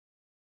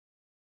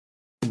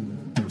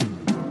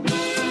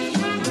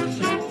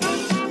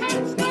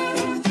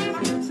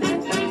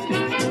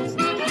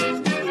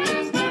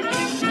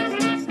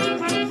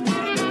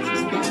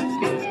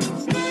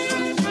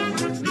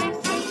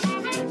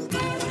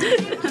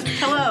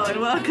Hello and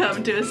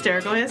welcome to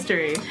Hysterical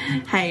History.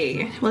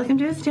 Hi, welcome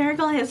to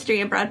Hysterical History,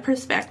 a broad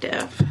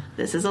perspective.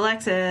 This is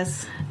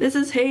Alexis. This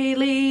is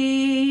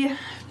Haley.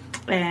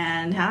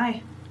 And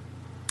hi.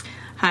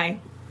 Hi.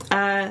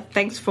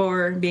 Thanks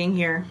for being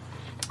here.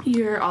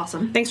 You're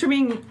awesome. Thanks for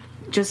being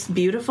just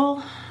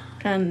beautiful.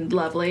 And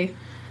lovely.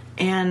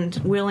 And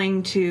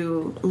willing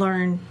to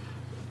learn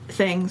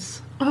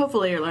things.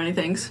 Hopefully you're learning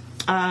things.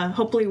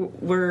 Hopefully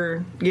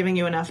we're giving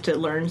you enough to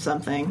learn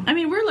something. I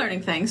mean, we're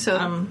learning things, so...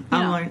 I'm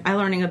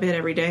learning a bit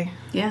every day.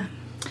 Yeah.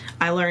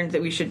 I learned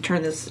that we should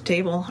turn this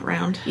table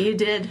around. You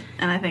did,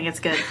 and I think it's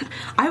good.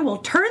 I will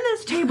turn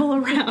this table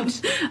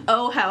around.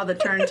 Oh, how the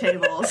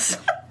turntables.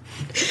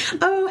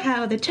 Oh,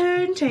 how the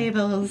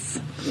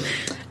turntables.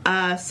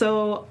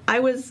 So I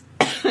was...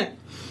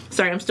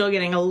 Sorry, I'm still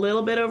getting a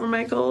little bit over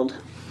my cold.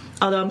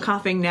 Although I'm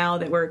coughing now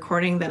that we're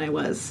recording than I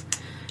was,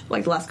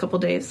 like, the last couple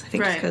days. I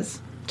think just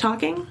because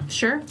talking.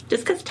 Sure.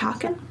 Just because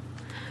talking.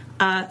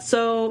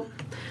 So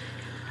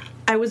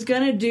I was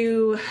going to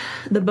do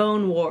the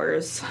Bone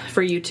Wars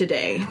for you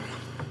today.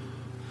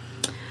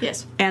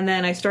 Yes. And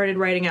then I started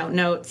writing out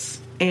notes,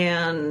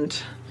 and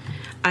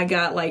I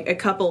got, like, a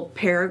couple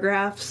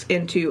paragraphs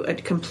into a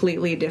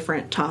completely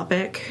different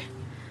topic.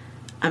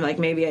 I'm like,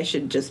 maybe I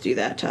should just do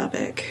that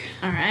topic.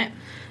 All right.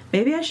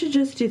 Maybe I should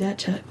just do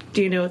that.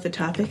 Do you know what the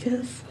topic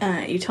is?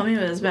 You told me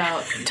it was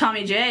about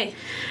Tommy J.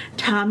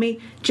 Tommy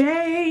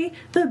J,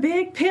 the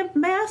big pimp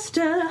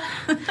master.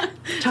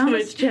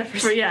 Thomas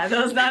Jefferson. Yeah,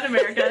 that was not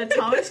America.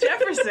 Thomas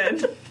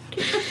Jefferson.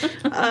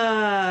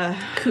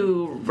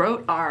 Who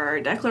wrote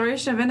our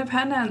Declaration of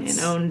Independence.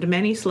 And owned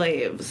many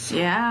slaves.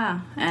 Yeah,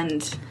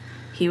 and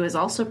he was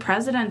also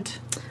president.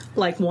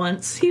 Like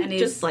once. He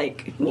just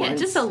like once. Yeah,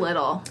 just a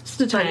little. Just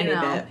a tiny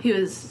bit.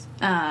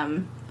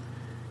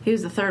 He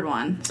was the third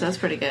one, so that's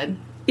pretty good.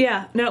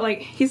 Yeah, no,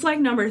 like, he's like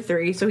number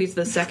 3, so he's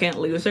the second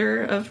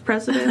loser of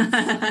presidents.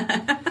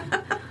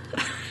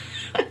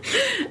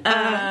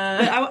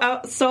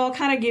 So I'll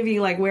kind of give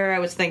you, like, where I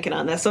was thinking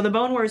on this. So the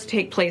Bone Wars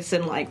take place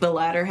in, like, the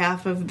latter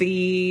half of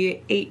the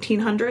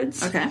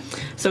 1800s. Okay.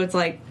 So it's,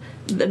 like,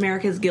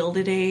 America's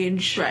Gilded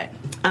Age. Right.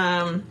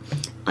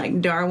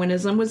 Like,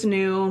 Darwinism was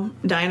new.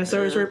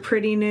 Dinosaurs were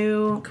pretty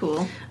new.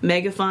 Cool.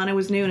 Megafauna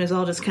was new, and it's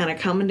all just kind of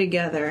coming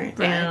together.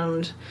 Right.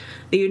 And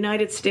the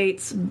United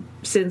States,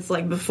 since,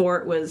 like, before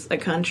it was a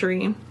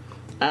country,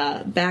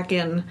 back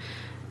in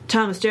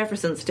Thomas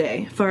Jefferson's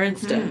day, for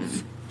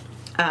instance,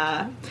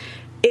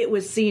 it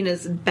was seen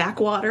as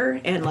backwater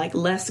and, like,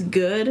 less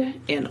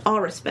good in all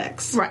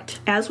respects. Right.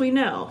 As we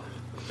know.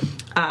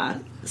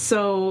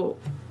 So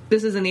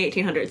this is in the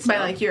 1800s. By,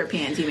 like,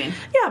 Europeans, you mean?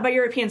 Yeah, by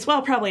Europeans.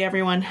 Well, probably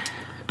everyone,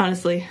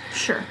 honestly.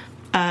 Sure.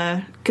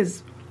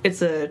 Because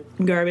it's a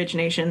garbage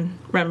nation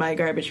run by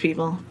garbage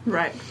people.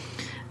 Right.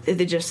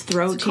 They just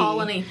throw tea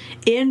colony.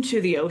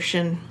 Into the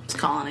ocean. It's a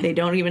colony. They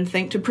don't even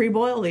think to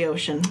pre-boil the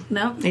ocean.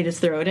 No. They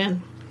just throw it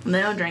in. And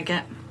they don't drink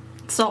it.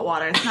 It's salt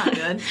water. It's not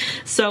good.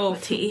 So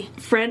tea.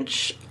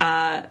 French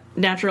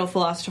natural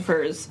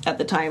philosophers at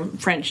the time,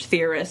 French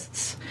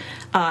theorists,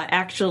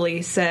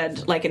 actually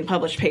said, like in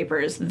published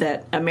papers,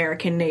 that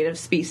American native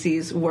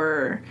species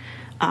were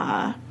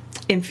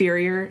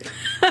inferior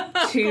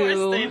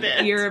to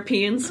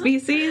European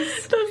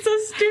species. That's so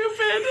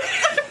stupid.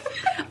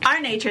 Our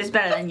nature is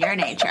better than your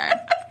nature.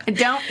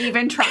 Don't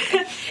even try.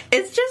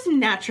 It's just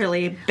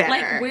naturally better.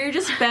 Like, we're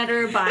just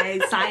better by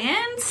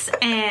science,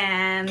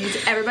 and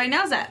everybody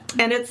knows that.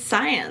 And it's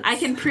science. I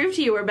can prove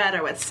to you we're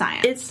better with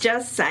science. It's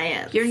just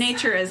science. Your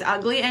nature is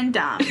ugly and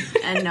dumb,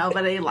 and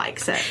nobody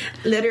likes it.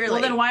 Literally.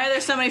 Well, then why are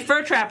there so many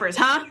fur trappers,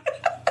 huh?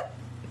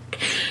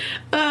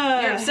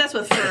 You're obsessed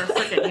with fur,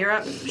 frickin'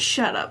 Europe.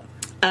 Shut up.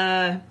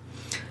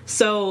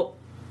 So,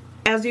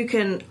 as you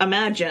can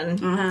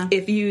imagine,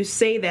 if you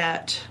say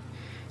that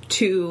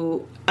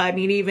to, I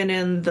mean, even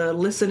in the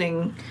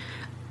listening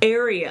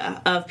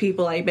area of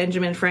people like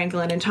Benjamin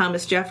Franklin and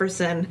Thomas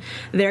Jefferson,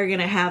 they're going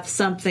to have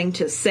something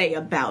to say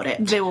about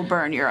it. They will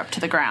burn Europe to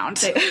the ground.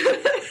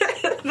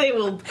 They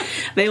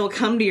will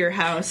come to your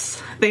house.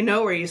 They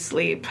know where you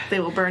sleep. They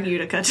will burn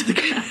Utica to the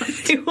ground.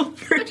 They will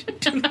burn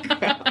it to the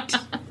ground.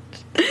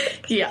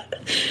 Yeah.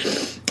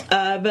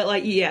 But,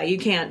 like, yeah, you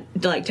can't,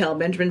 like, tell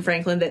Benjamin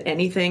Franklin that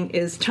anything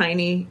is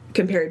tiny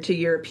compared to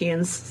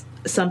Europeans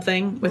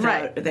something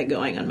without that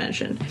going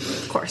unmentioned.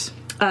 Of course.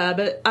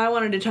 But I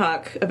wanted to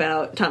talk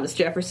about Thomas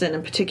Jefferson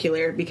in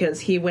particular because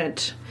he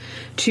went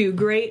to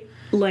great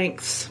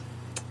lengths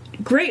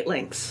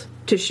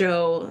to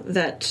show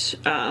that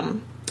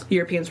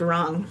Europeans were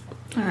wrong.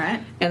 All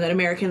right. And that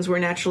Americans were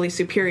naturally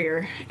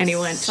superior. And he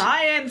went...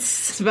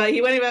 Science! But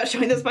he went about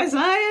showing this by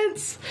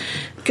science.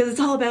 Because it's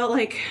all about,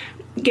 like,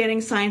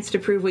 getting science to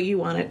prove what you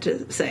want it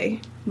to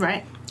say.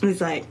 Right. And he's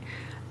like,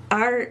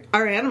 our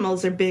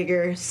animals are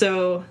bigger,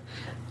 so...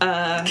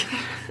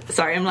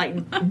 sorry, I'm like...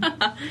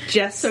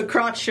 just... So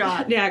crotch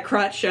shot. Yeah,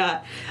 crotch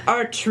shot.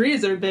 Our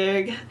trees are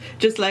big,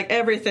 just like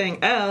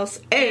everything else.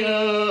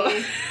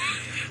 Ayo!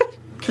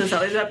 It's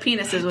always about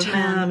penises with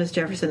men. Thomas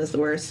Jefferson is the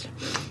worst.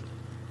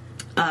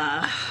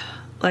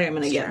 Like, I'm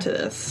gonna get to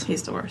this.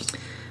 He's the worst.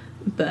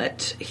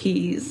 but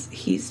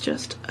he's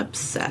just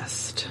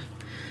obsessed.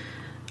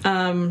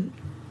 And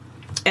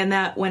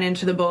that went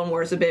into the Bone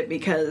Wars a bit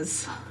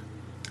because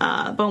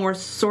Bone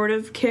Wars sort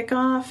of kick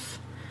off.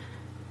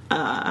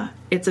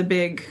 It's a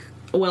big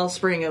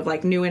wellspring of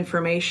like new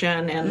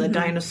information and the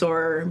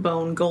dinosaur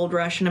bone gold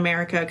rush in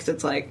America, because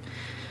it's like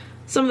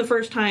some of the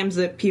first times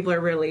that people are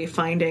really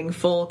finding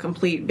full,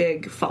 complete,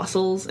 big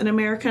fossils in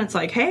America. It's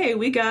like, hey,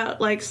 we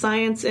got like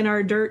science in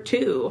our dirt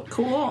too.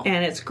 Cool.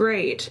 And it's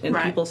great. And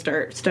people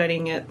start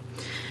studying it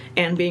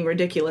and being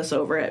ridiculous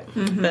over it.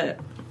 But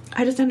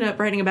I just ended up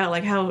writing about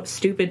like how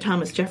stupid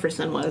Thomas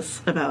Jefferson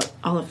was about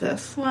all of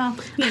this. Well,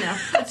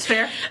 that's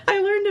fair. I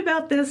learned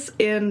about this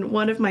in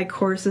one of my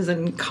courses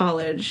in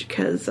college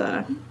because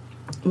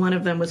one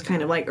of them was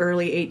kind of like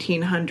early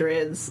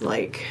 1800s,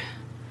 like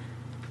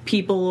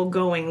people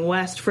going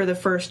west for the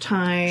first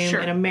time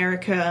in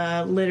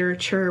America,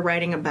 literature,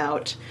 writing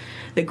about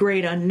the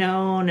great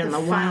unknown and the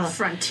final wild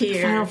frontier.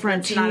 The final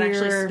frontier. It's not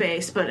actually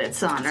space, but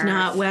it's on Earth. It's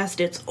not west,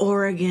 it's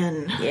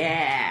Oregon.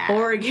 Yeah.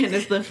 Oregon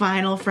is the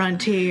final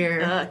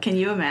frontier. Can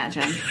you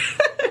imagine?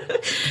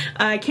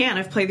 I can.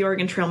 I've played the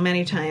Oregon Trail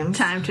many times.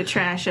 Time to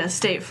trash a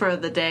state for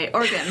the day.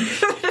 Oregon.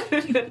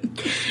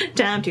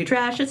 Time to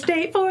trash a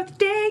state for the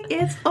day.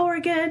 It's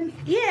Oregon.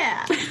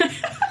 Yeah.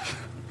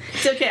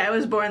 It's okay. I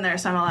was born there,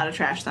 so I'm allowed to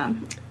trash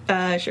them.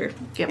 Sure.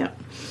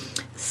 Yep.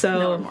 So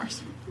no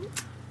remorse.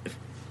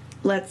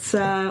 Let's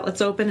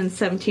open in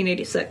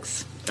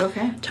 1786.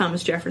 Okay.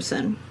 Thomas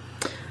Jefferson,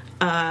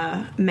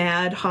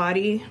 mad,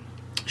 haughty,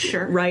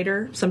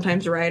 writer,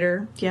 sometimes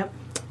writer. Yep.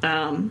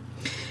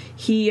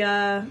 He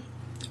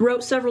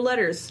wrote several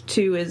letters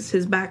to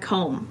his back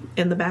home,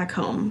 in the back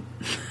home,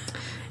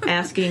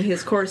 asking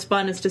his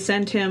correspondents to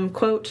send him,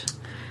 quote...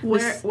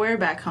 Where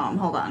back home?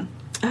 Hold on.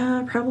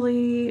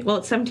 Probably... Well,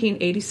 it's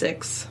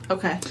 1786.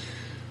 Okay.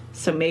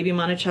 So maybe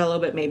Monticello,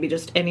 but maybe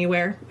just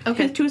anywhere.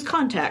 Okay. To his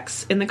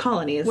contacts in the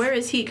colonies. Where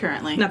is he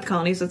currently? Not the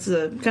colonies, it's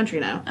a country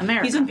now.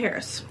 America. He's in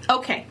Paris.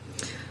 Okay.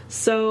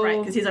 So... Right,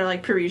 because he's our,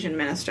 like, Parisian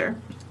minister.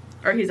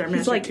 Or he's our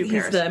minister to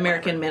Paris. He's the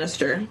American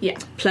minister. Yeah.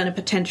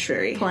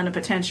 Plenipotentiary.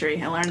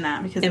 Plenipotentiary. I learned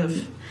that because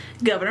of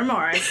Governor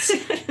Morris.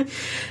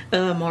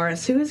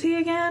 Morris. Who is he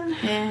again?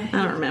 Yeah.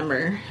 I don't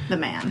remember. The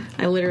man.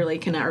 I literally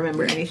cannot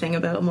remember anything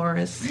about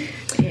Morris.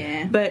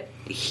 Yeah. But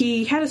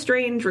he had a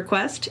strange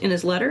request in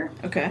his letter.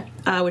 Okay.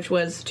 Which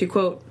was to,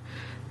 quote,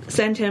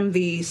 send him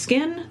the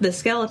skin, the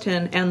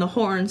skeleton, and the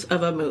horns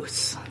of a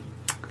moose.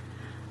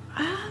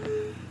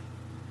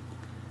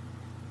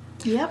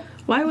 Yep.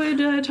 Why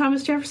would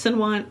Thomas Jefferson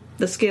want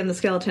the skin, the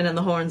skeleton, and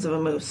the horns of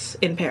a moose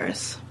in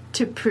Paris?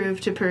 To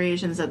prove to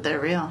Parisians that they're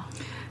real.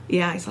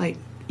 Yeah, it's like,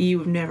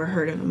 you've never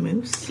heard of a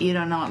moose? You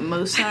don't know what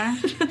moose are?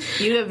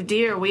 You have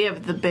deer, we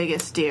have the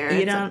biggest deer.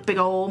 It's a big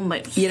old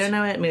moose. You don't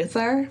know what moose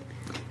are?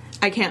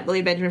 I can't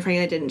believe Benjamin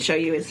Franklin didn't show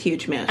you his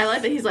huge moose. I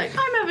like that he's like,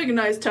 I'm having a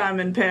nice time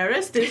in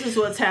Paris. This is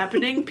what's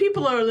happening.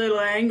 People are a little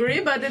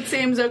angry, but it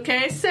seems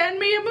okay. Send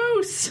me a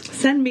moose.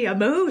 Send me a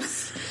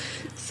moose.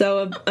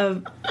 So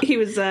he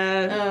was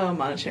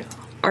Monticello.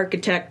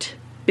 Architect,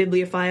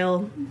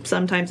 bibliophile,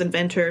 sometimes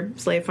inventor,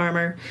 slave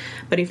farmer,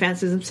 but he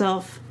fancies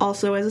himself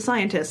also as a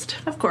scientist.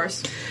 Of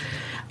course.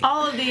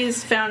 All of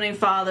these founding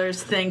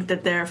fathers think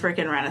that they're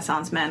freaking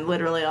Renaissance men.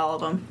 Literally all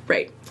of them.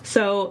 Right.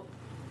 So,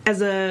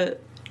 as a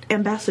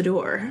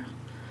ambassadores,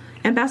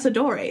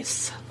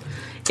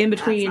 in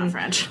between That's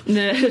not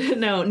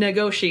French.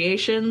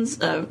 Negotiations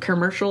of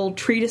commercial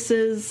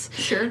treatises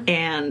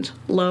and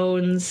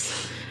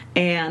loans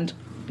and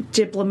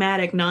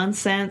diplomatic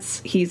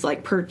nonsense, he's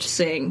like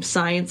purchasing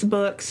science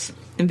books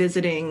and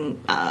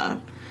visiting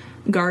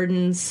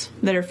gardens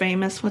that are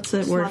famous. What's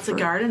the word lots for of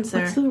gardens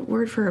there? What's the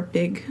word for a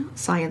big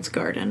science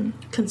garden?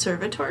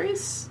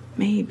 Conservatories?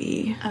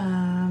 Maybe.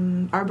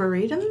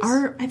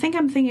 Arboretums? I think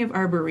I'm thinking of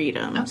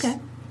arboretums. Okay.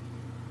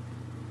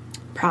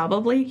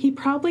 He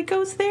probably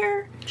goes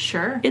there.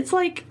 Sure. It's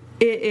like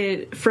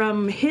it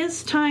from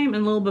his time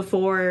and a little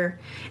before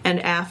and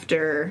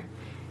after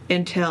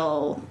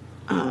until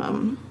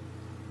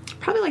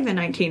probably like the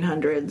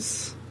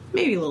 1900s,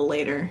 maybe a little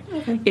later.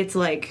 Okay. It's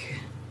like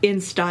in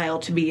style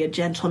to be a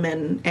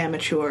gentleman,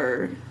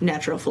 amateur,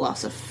 natural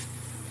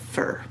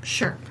philosopher.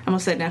 Sure. I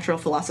almost said natural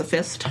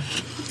philosophist.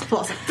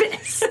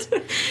 Philosophist.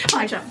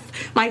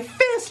 My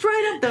fist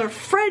right up the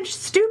French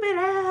stupid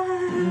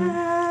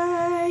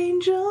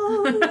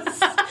angels.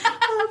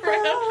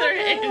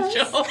 They're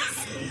angels.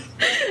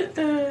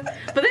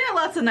 But they have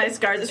lots of nice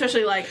gardens,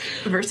 especially like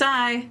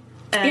Versailles.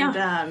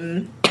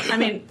 And, I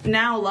mean,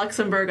 now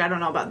Luxembourg, I don't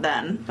know about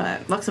then,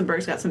 but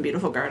Luxembourg's got some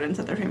beautiful gardens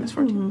that they're famous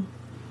for, too.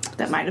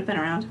 That might have been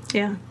around.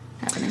 Yeah.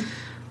 Happening.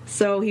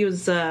 So he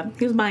was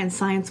buying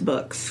science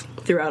books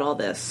throughout all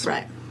this.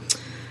 Right.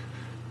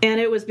 And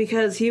it was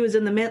because he was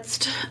in the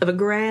midst of a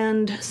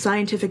grand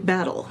scientific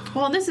battle.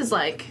 Well, this is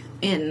like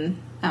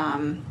in,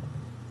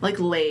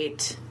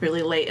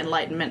 really late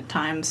Enlightenment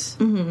times.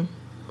 Mm-hmm.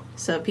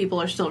 So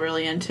people are still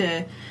really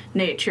into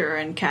nature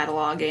and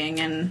cataloging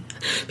and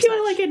people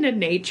are like into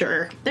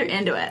nature. They're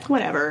into it.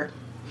 Whatever.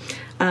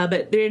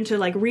 But they're into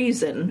like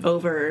reason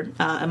over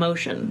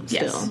emotion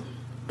still. Yes.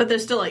 But they're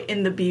still like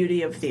in the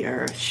beauty of the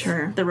earth.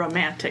 Sure. The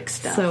romantic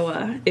stuff.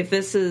 So if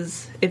this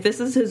is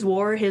his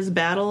war, his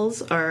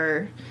battles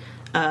are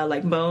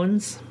like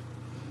bones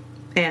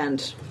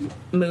and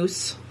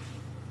moose.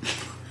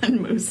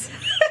 And moose.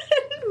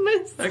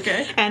 Moose.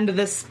 Okay. And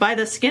by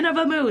the skin of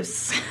a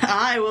moose.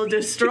 I will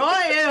destroy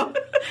you.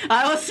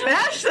 I will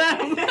smash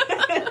them.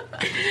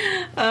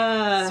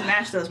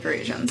 Smash those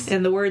Parisians.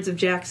 In the words of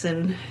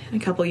Jackson, in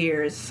a couple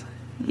years,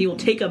 he will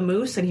take a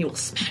moose and he will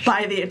smash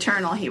By the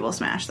eternal, he will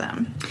smash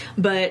them.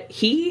 But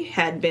he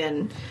had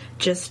been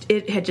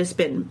it had just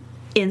been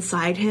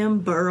inside him,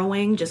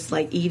 burrowing, just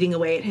like eating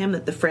away at him,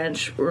 that the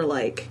French were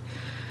like,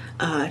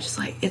 just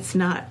like, it's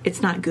not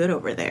good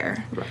over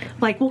there. Right.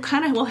 Like, we'll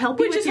help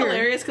you Which with is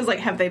hilarious, because, like,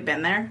 have they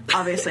been there?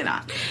 Obviously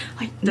not.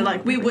 They're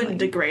like, we wouldn't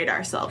degrade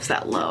ourselves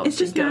that low. It's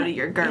just go to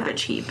your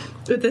garbage heap.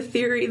 With the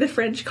theory, the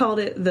French called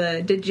it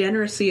the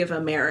degeneracy of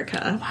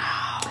America.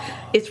 Wow.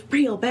 It's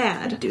real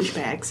bad.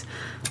 Douchebags.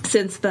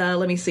 Since the,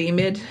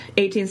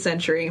 mid-18th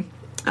century,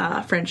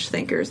 French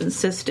thinkers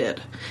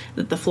insisted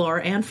that the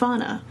flora and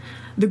fauna,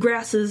 the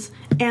grasses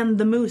and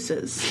the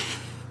mooses,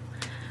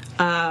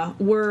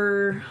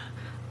 were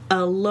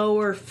a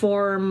lower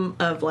form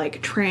of,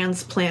 like,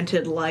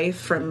 transplanted life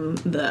from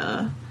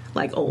the,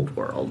 like, old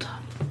world.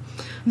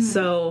 Mm-hmm.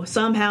 So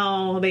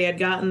somehow they had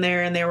gotten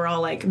there and they were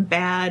all, like,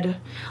 bad,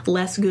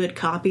 less good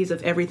copies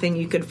of everything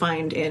you could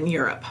find in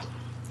Europe.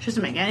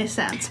 Doesn't make any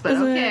sense, but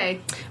okay.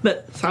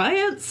 But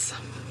science...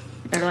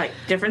 They're like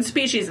different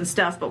species and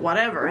stuff, but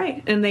whatever.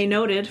 Right. And they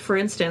noted, for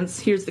instance,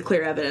 here's the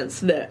clear evidence,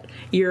 that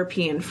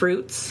European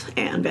fruits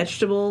and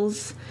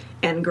vegetables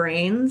and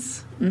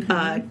grains,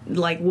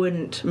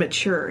 wouldn't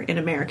mature in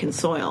American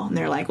soil. And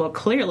they're like, well,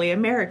 clearly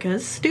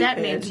America's stupid. That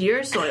means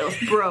your soil's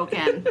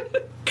broken.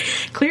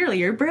 Clearly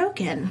you're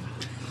broken.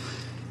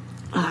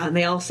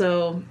 They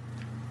also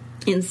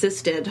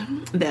insisted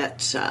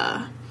that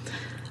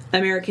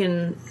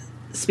American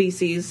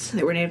species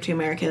that were native to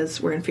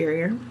Americas were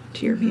inferior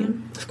to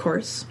European, of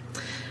course.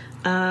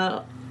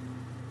 The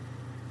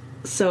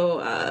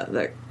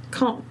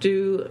Comte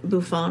du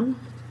Buffon,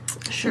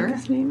 sure,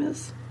 his name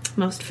is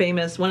most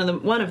famous, one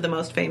of the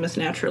most famous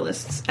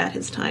naturalists at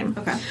his time.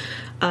 Okay,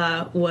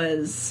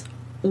 was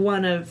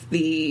one of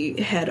the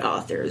head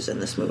authors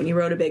in this movie. He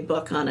wrote a big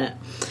book on it,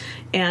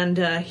 and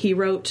he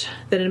wrote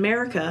that in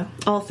America,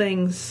 all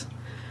things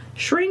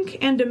shrink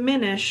and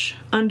diminish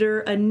under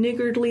a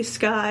niggardly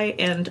sky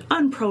and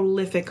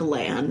unprolific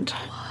land.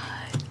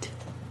 What?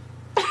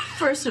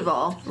 First of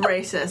all,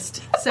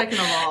 racist. Second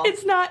of all,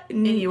 it's not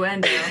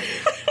innuendo.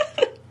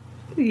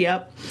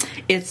 Yep.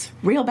 It's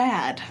real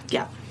bad.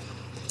 Yeah.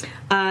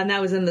 And that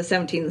was in the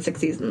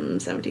 1760s and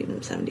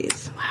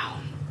 1770s. Wow.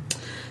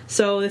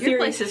 So your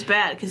place is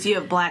bad because you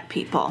have black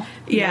people.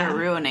 Yeah. They're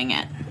ruining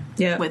it.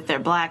 Yeah. With their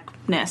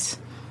blackness.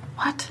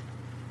 What?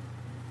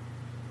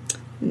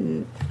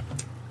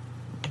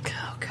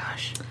 Oh,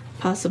 gosh.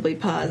 Possibly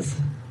pause.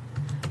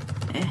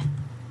 I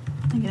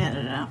can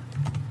edit it out.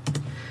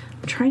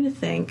 I'm trying to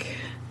think.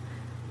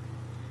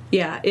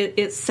 Yeah,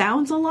 it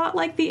sounds a lot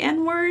like the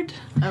N-word.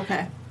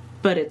 Okay.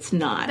 But it's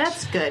not.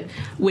 That's good.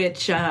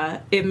 Which,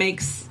 it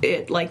makes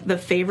it, like, the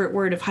favorite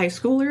word of high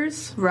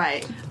schoolers.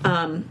 Right.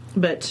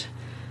 But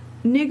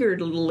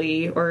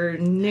niggardly or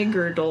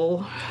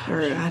niggardle,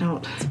 or I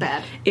don't... It's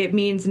bad. It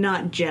means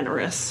not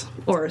generous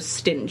or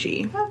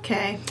stingy.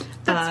 Okay.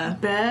 That's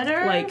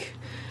better. Like,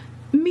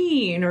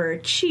 mean or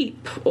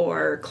cheap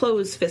or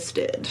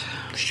close-fisted.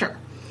 Sure.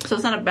 So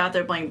it's not about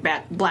there being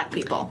black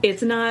people.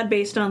 It's not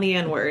based on the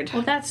N-word.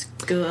 Well, that's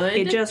good.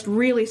 It just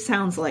really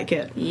sounds like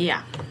it.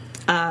 Yeah.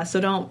 So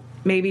don't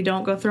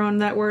go throwing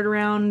that word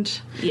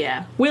around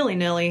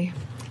willy-nilly,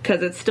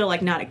 because it's still,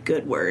 like, not a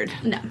good word.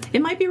 No.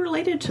 It might be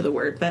related to the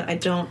word, but I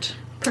don't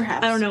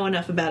know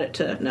enough about it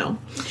to know.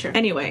 Sure.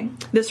 Anyway,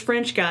 this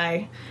French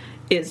guy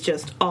is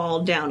just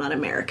all down on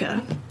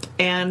America.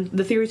 And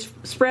the theories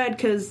spread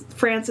because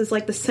France is,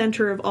 like, the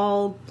center of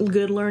all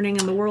good learning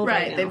in the world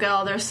right now. They've got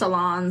all their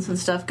salons and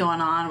stuff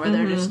going on where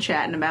they're just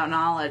chatting about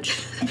knowledge.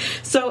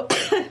 So,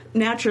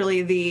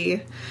 naturally,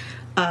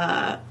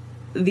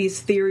 these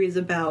theories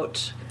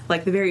about,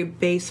 like, the very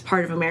base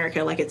part of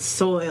America, like its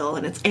soil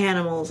and its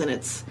animals and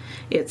its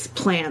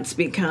plants,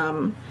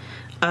 become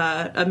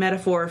a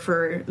metaphor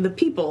for the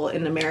people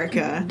in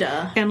America.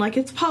 Duh. And, like,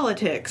 its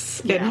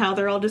politics and how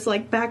they're all just,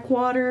 like,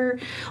 backwater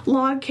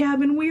log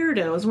cabin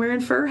weirdos wearing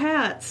fur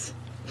hats.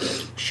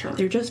 Sure.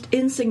 They're just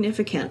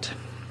insignificant.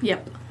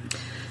 Yep.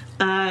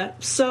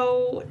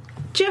 So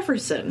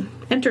Jefferson.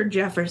 Enter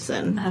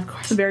Jefferson. Of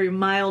course. A very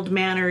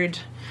mild-mannered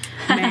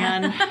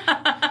man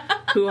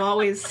who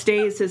always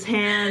stays his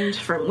hand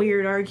from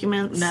weird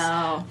arguments.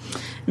 No.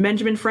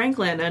 Benjamin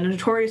Franklin, a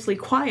notoriously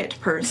quiet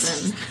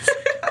person.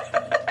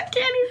 I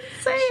can't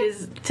even say it.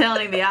 She's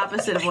telling the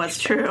opposite of what's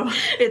true.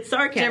 It's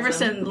sarcasm.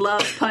 Jefferson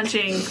loves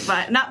punching,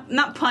 but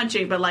not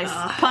punching, but like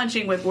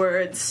punching with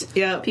words.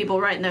 Yeah. People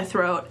right in their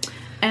throat.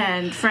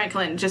 And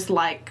Franklin just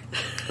like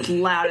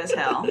loud as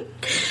hell.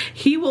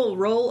 He will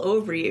roll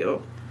over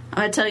you. I'm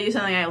going to tell you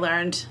something I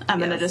learned. I'm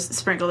going to just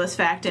sprinkle this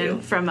fact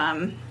in from,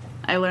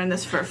 I I learned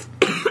this for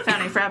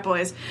founding frat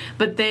boys,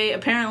 but they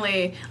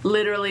apparently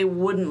literally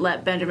wouldn't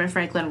let Benjamin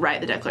Franklin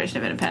write the Declaration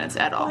of Independence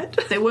at all. What?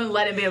 They wouldn't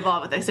let him be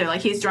involved with this. They're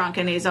like, he's drunk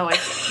and he's always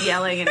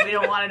yelling and we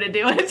don't want him to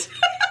do it.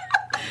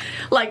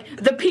 Like,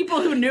 the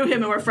people who knew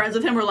him and were friends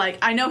with him were like,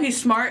 I know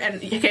he's smart and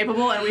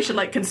capable and we should,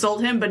 like,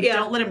 consult him, but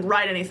don't let him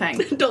write anything.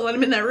 Don't let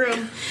him in that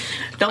room.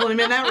 Don't let him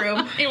in that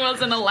room. He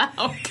wasn't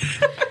allowed.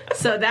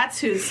 So that's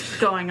who's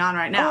going on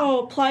right now.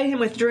 Oh, ply him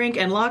with drink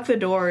and lock the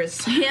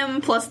doors. Him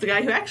plus the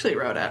guy who actually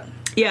wrote it.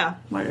 Yeah.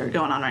 What are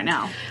going on right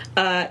now?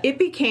 It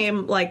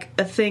became, like,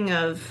 a thing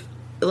of,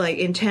 like,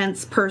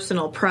 intense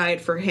personal pride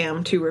for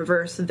him to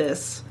reverse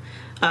this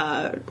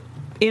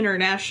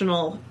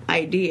international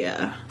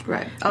idea.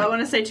 Right. I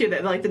want to say, too,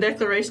 that, like, the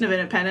Declaration of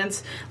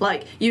Independence,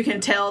 like, you can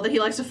tell that he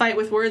likes to fight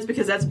with words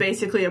because that's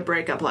basically a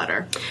breakup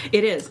letter.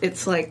 It is.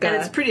 It's like... and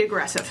it's pretty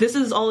aggressive. This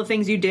is all the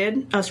things you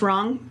did us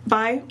wrong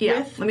by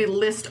with. Let me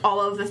list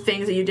all of the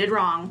things that you did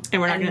wrong,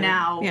 and we're not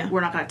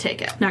going to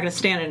take it. Not going to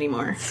stand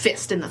anymore.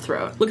 Fist in the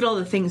throat. Look at all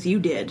the things you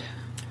did.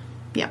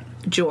 Yeah.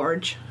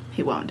 George.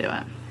 He won't do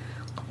it.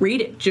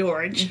 Read it,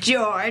 George.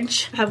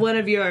 George. Have one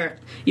of your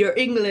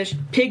English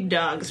pig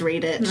dogs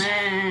read it.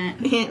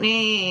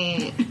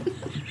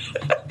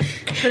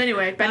 But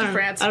anyway, back to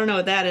France. I don't know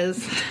what that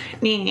is.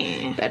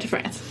 Back to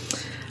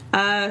France.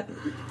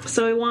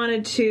 So I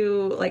wanted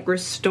to, like,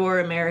 restore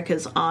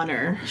America's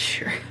honor.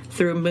 Sure.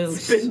 Through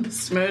moose. It's been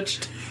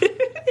besmirched.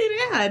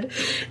 It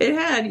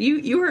had.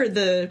 You heard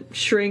the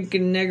shrink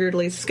and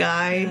niggardly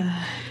sky.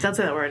 Don't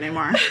say that word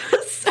anymore.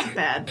 It's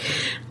bad.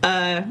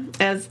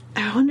 As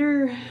I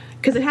wonder,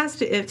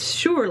 because it's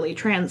surely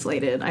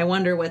translated. I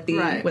wonder what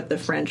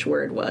the French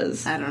word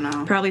was. I don't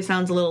know. Probably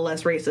sounds a little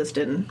less racist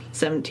in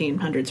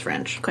 1700s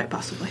French. Quite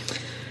possibly.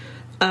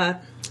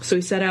 So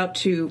he set out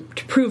to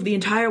prove the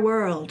entire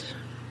world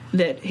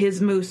that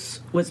his moose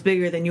was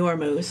bigger than your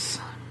moose.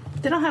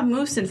 They don't have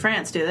moose in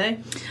France, do they?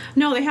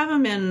 No, they have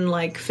them in,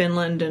 like,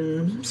 Finland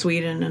and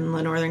Sweden and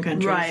the northern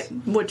countries. Right,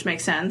 which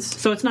makes sense.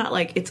 So it's not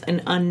like it's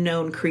an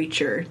unknown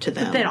creature to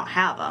them. But they don't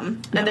have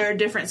them. No. And they're a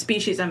different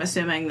species, I'm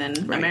assuming,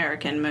 than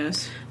American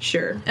moose.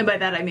 Sure. And by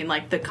that I mean,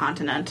 like, the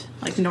continent,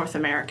 like North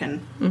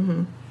American.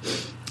 Mm-hmm.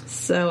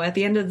 So at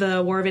the end of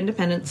the War of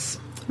Independence,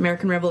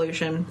 American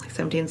Revolution,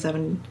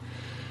 1770...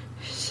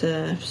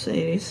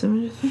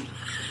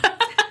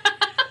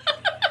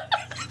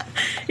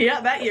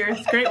 Yeah, that year.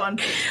 It's a great one.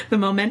 The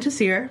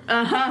momentous year.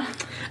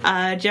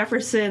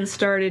 Jefferson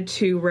started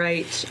to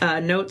write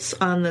notes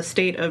on the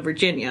state of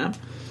Virginia,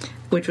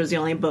 which was the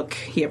only book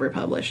he ever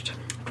published.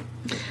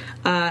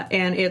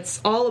 And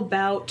it's all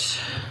about...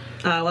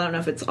 well, I don't know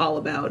if it's all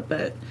about,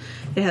 but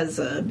it has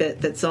a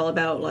bit that's all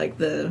about, like,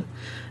 the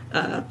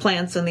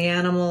plants and the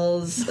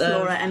animals. The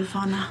flora and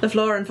fauna. The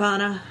flora and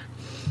fauna.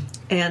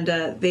 And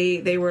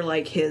they were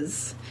like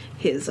his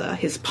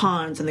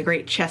pawns in the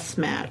great chess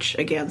match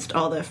against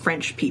all the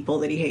French people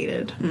that he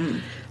hated.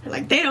 They're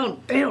like, they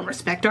don't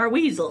respect our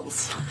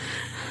weasels.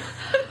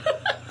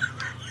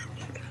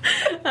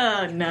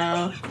 Oh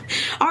no,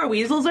 our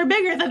weasels are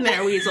bigger than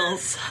their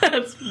weasels.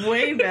 That's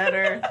way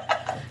better.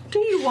 Do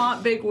you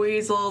want big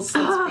weasels?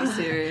 Let's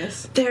be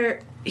serious.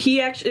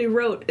 He actually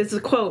wrote, it's a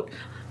quote,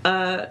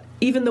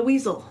 even the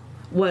weasel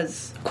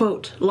was,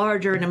 quote,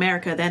 larger in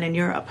America than in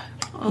Europe.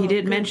 He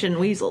did mention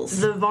weasels.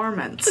 The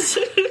varmints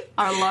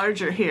are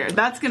larger here.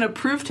 That's going to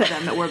prove to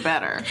them that we're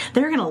better.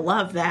 They're going to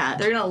love that.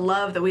 They're going to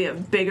love that we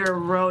have bigger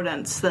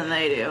rodents than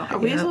they do. Are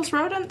weasels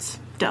rodents?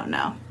 Don't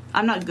know.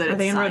 I'm not good at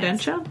science. Are they in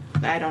Rodentia?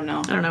 I don't know.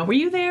 I don't know. Were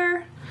you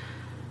there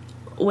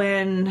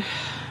when...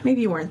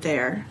 Maybe you weren't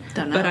there.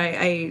 Don't know. But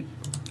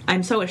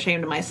I'm so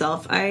ashamed of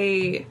myself.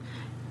 I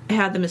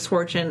had the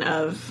misfortune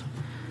of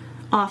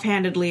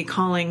offhandedly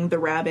calling the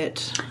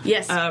rabbit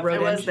I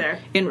was there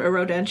in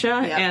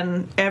Rodentia,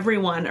 and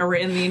everyone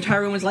in the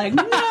entire room was like,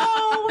 no.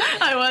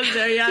 I was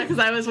there, because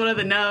I was one of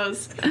the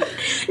no's.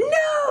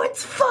 No,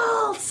 it's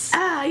false.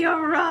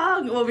 You're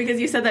wrong. Well,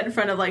 because you said that in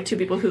front of, like, two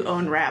people who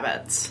own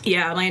rabbits.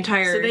 Yeah,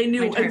 so they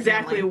knew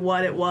exactly family.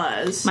 what it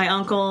was. My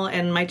uncle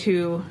and my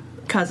two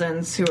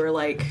cousins who are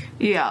like,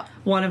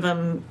 one of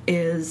them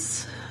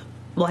is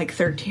like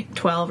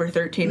 12 or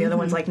 13, the other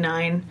one's like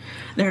 9.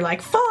 They're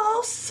like,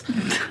 false.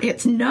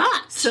 It's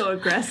not. So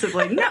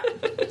aggressively, no.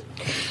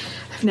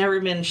 I've never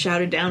been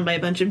shouted down by a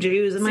bunch of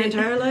Jews in my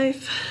entire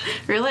life.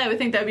 Really? I would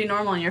think that would be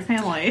normal in your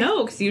family.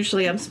 No, because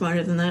usually I'm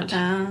smarter than that.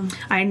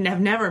 I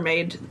have never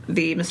made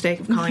the mistake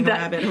of calling a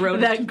rabbit a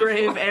rodent. That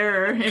grave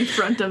error in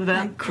front of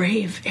them. That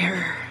grave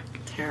error.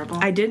 Terrible.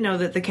 I did know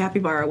that the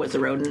capybara was a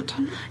rodent.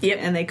 Yep.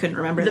 And they couldn't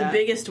remember that. The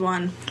biggest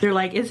one. They're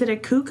like, is it a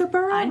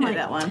kookaburra? I knew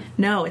that one.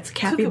 No, it's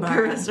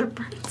capybara. Kookaburras are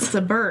birds. It's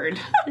a bird.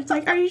 It's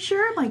like, are you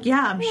sure? I'm like,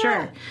 yeah, I'm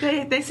sure.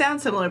 They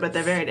sound similar, but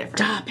they're very different.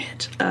 Stop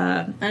it.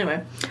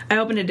 Anyway. I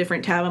opened a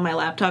different tab on my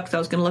laptop because I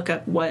was going to look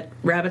up what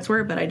rabbits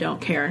were, but I don't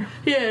care.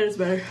 Yeah, it's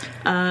better.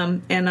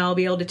 And I'll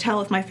be able to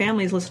tell if my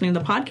family's listening to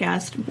the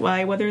podcast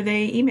whether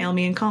they email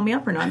me and call me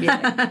up or not. Be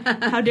like,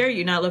 how dare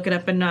you not look it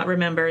up and not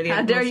remember the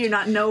How dare you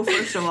not know,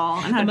 first of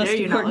all, and how dare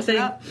you not look it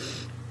up?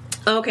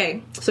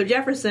 Okay, so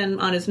Jefferson,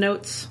 on his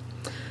notes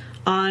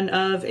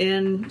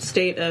in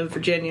state of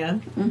Virginia,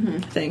 I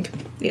think.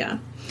 Yeah.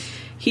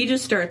 He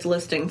just starts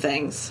listing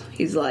things.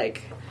 He's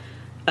like,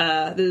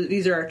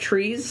 these are our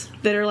trees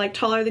that are like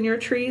taller than your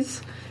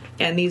trees.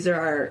 And these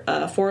are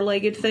our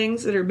four-legged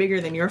things that are bigger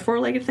than your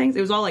four-legged things.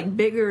 It was all like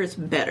bigger is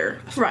better.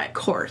 Right. Of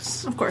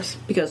course. Of course.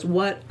 Because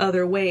what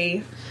other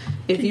way,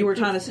 if you were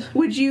taught,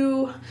 would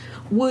you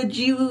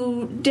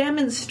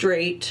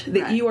demonstrate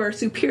that you are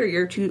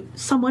superior to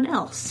someone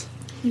else?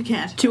 You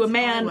can't. To a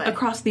man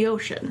across the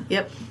ocean.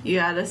 Yep. You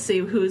gotta see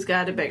who's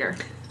got it bigger.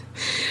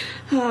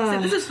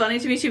 So this is funny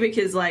to me, too,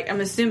 because, like,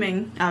 I'm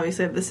assuming,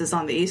 obviously, this is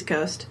on the East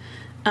Coast,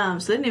 so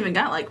they didn't even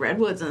got, like,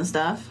 redwoods and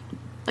stuff.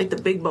 Like, the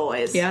big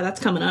boys. Yeah, that's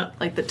coming up.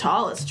 Like, the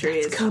tallest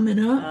trees. It's coming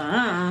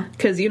up.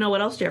 Because you know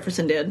what else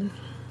Jefferson did?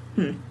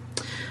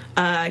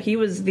 He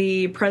was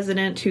the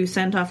president who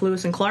sent off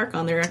Lewis and Clark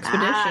on their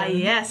expedition. Ah,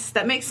 yes.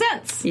 That makes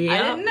sense. Yep.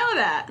 I didn't know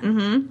that.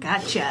 Mm-hmm.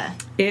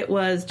 It It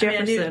was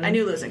Jefferson. I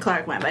knew Lewis and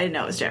Clark went, but I didn't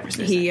know it was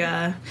Jefferson.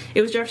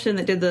 It was Jefferson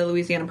that did the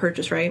Louisiana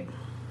Purchase, right?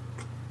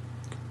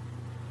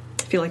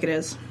 I feel like it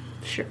is.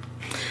 Sure.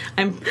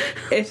 I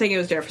think it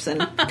was Jefferson.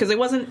 Because it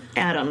wasn't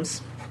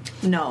Adams.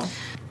 No.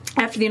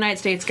 After the United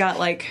States got,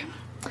 like,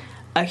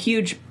 a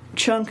huge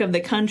chunk of the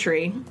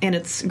country in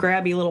its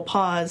grabby little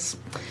paws,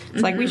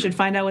 it's like, we should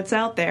find out what's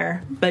out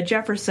there. But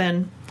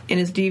Jefferson, in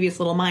his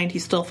devious little mind,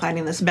 he's still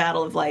fighting this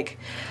battle of, like,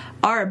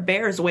 our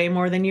bears weigh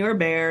more than your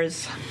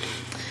bears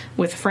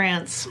with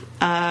France.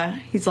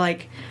 He's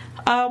like,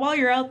 while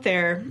you're out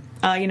there,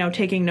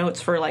 taking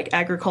notes for, like,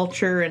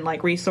 agriculture and,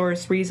 like,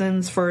 resource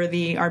reasons for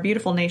our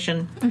beautiful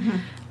nation,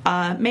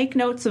 make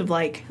notes of,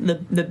 like,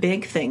 the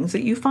big things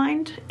that you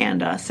find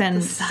and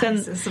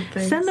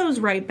send those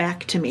right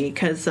back to me,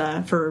 because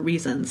for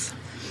reasons.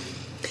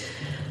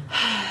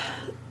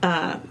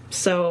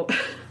 So,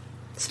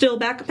 still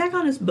back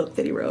on his book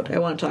that he wrote. I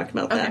want to talk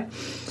about that.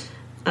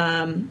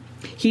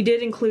 He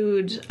did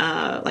include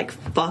like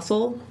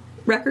fossil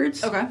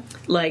records. Okay.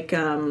 Like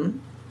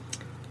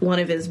one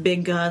of his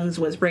big guns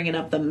was bringing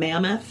up the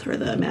mammoth or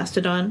the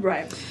mastodon,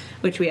 right?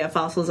 Which we have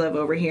fossils of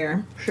over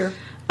here. Sure.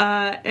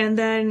 And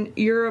then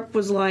Europe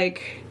was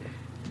like,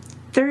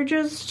 they're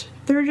just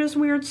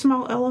weird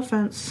small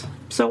elephants.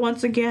 So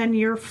once again,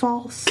 you're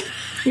false.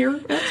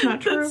 That's not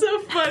true. That's so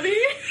funny.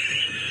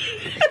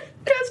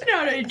 That's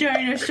not a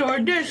dinosaur.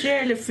 That's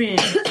an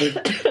elephant.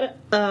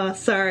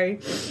 Sorry.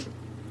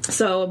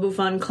 So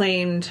Buffon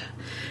claimed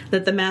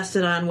that the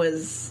mastodon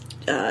was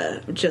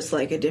just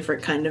like a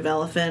different kind of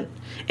elephant,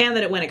 and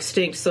that it went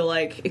extinct. So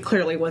like it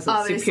clearly wasn't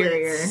obviously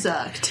superior. It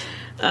sucked.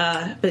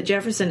 But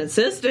Jefferson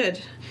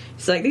insisted.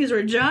 He's like, these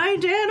were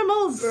giant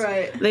animals.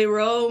 Right. They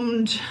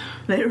roamed.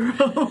 They were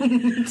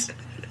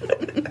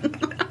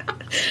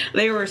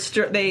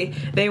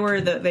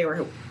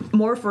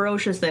more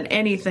ferocious than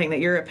anything that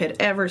Europe had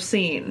ever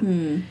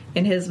seen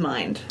in his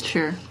mind.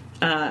 Sure.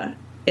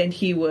 And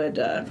he would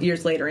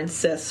years later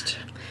insist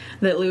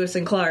that Lewis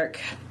and Clark,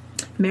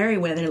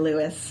 Meriwether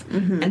Lewis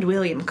and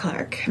William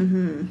Clark,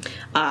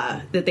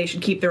 that they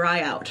should keep their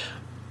eye out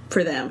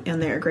for them in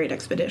their great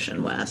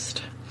expedition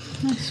west.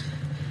 Nice.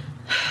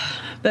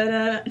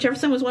 But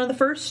Jefferson was one of the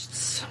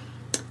firsts,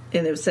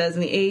 and it says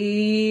in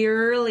the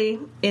early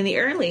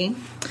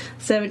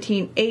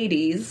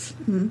 1780s,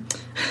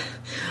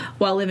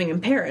 while living in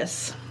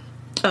Paris.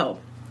 So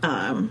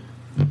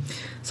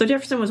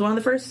Jefferson was one of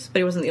the first, but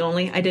he wasn't the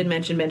only. I did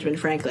mention Benjamin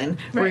Franklin.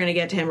 Right. We're going to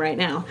get to him right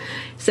now.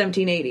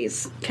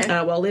 1780s.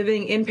 Okay. While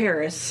living in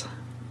Paris,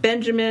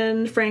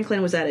 Benjamin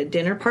Franklin was at a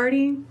dinner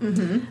party.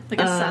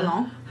 Like a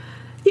salon?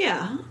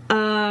 Yeah.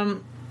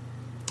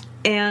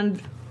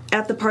 And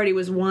at the party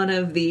was one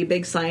of the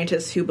big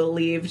scientists who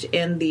believed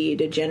in the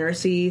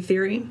degeneracy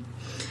theory.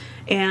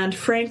 And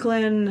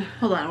Franklin...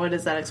 Hold on, what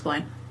does that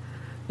explain?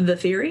 The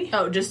theory?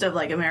 Oh, just of,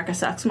 like, America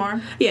sucks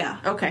more? Yeah.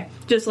 Okay.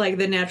 Just like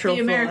the natural...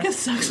 The America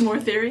sucks more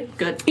theory?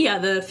 Good. Yeah,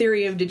 the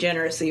theory of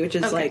degeneracy, which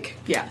is like...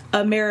 Yeah.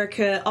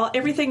 America...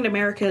 everything in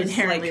America is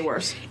inherently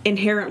worse.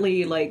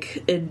 Inherently,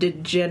 like, a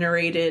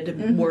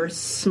degenerated, worse,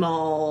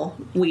 small,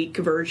 weak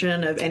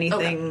version of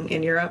anything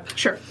in Europe.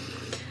 Sure.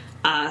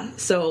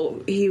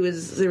 So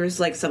there was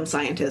like some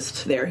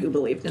scientist there who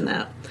believed in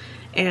that.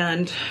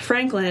 And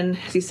Franklin,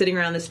 as he's sitting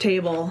around this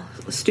table,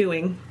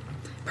 stewing,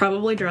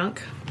 probably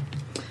drunk,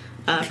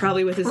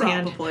 probably with his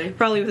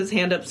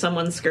hand up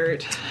someone's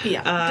skirt.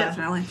 Yeah,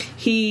 definitely.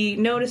 He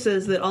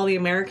notices that all the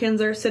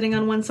Americans are sitting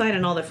on one side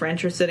and all the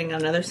French are sitting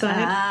on another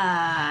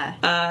side.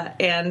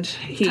 And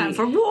time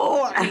for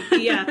war.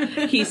 Yeah,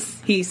 he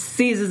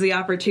seizes the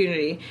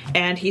opportunity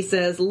and he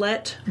says,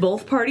 "Let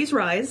both parties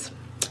rise,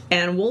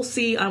 and we'll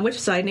see on which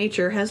side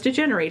nature has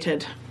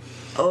degenerated."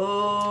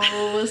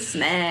 Oh,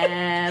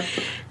 snap.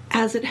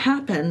 As it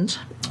happened,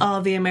 all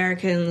of the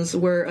Americans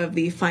were of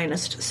the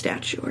finest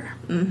stature.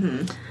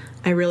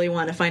 I really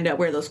want to find out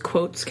where those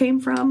quotes came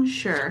from.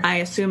 Sure. I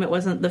assume it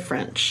wasn't the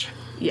French.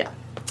 Yeah.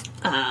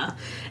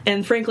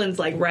 And Franklin's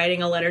like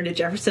writing a letter to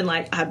Jefferson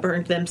like, "I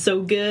burned them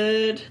so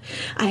good.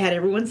 I had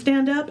everyone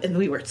stand up and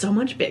we were so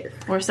much bigger.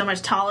 We're so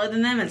much taller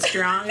than them and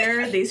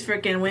stronger, these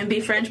freaking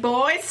wimpy French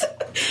boys."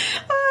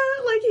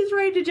 Like he's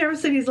writing to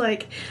Jefferson, he's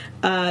like,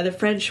 The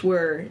French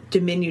were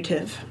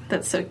diminutive.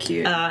 That's so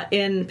cute.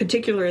 In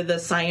particular, the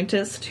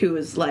scientist who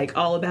was like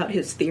all about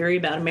his theory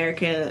about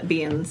America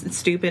being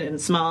stupid and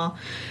small,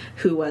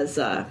 who was,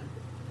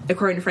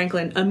 according to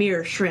Franklin, a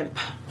mere shrimp.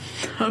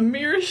 A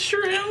mere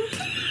shrimp?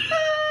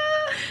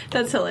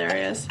 That's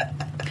hilarious.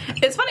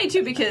 It's funny,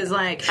 too, because,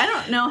 like, I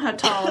don't know how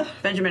tall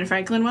Benjamin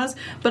Franklin was,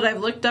 but I've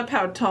looked up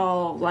how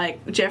tall,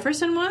 like,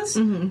 Jefferson was,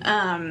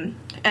 and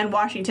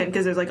Washington,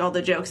 because there's, like, all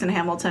the jokes in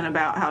Hamilton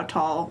about how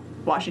tall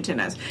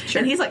Washington is. Sure.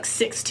 And he's, like,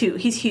 6'2".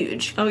 He's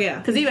huge. Oh, yeah.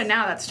 Because even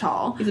now that's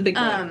tall. He's a big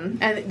boy.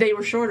 And they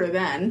were shorter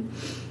then.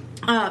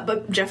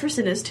 But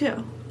Jefferson is,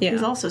 too. Yeah.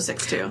 He's also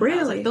 6'2". Really? I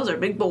was like, those are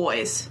big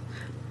boys.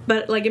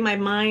 But, like, in my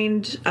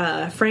mind,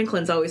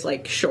 Franklin's always,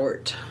 like,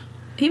 short.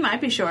 He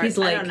might be short. He's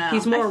like, I don't know.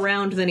 he's more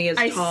round than he is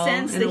tall. I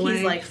sense that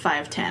he's like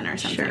 5'10" or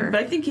something. Sure. But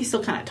I think he's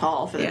still kind of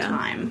tall for the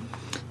time.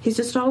 He's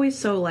just always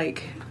so,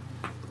 like,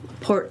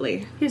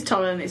 portly. He's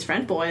taller than these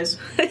French boys.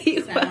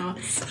 He so,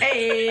 was.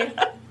 hey.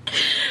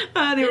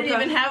 They didn't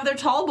even have their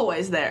tall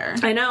boys there.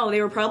 I know.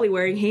 They were probably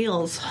wearing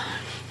heels.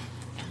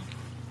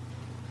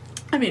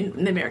 I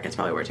mean, the Americans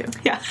probably were too.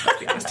 Yeah. Let's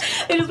be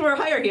honest. They just wear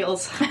higher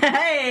heels.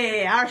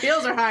 Hey, our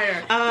heels are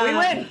higher. We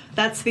win.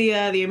 That's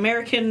the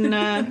American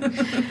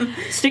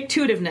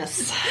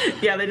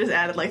stick-to-itiveness. Yeah, they just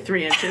added like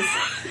 3 inches.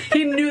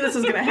 He knew this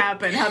was going to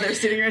happen, how their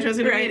sitting ratio was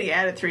going to be, and he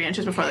added 3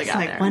 inches before they got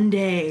there. One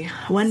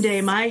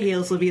day my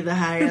heels will be the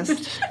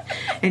highest,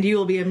 and you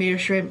will be a mere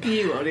shrimp.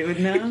 You won't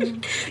even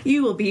know.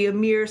 You will be a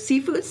mere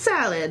seafood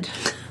salad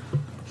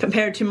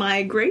compared to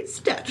my great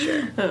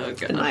stature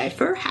and my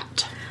fur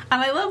hat.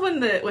 And I love when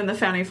the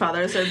founding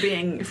fathers are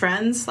being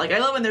friends. Like, I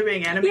love when they're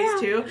being enemies,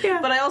 too. Yeah.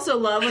 But I also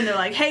love when they're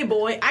like, hey,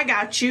 boy, I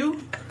got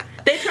you.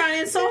 They try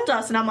and insult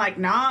us. And I'm like,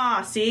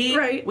 nah, see?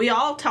 Right. We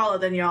all taller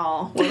than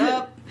y'all. What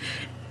up?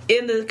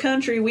 In the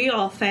country, we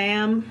all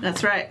fam.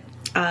 That's right.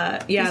 Yeah.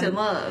 Peace and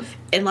love.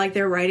 And, like,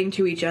 they're writing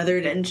to each other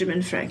to,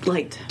 Benjamin Franklin.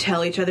 like,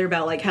 tell each other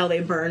about, like, how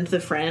they burned the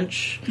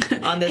French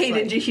on this, Hey,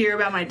 like, did you hear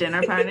about my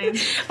dinner party?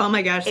 Oh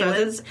my gosh, so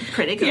it was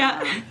pretty good.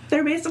 Yeah,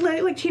 they're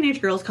basically like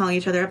teenage girls calling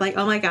each other up, like,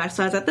 oh my gosh,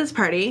 so I was at this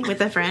party with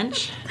the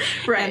French.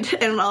 Right.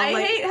 And all, I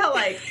hate how,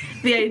 like,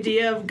 the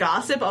idea of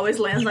gossip always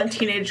lands on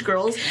teenage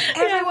girls.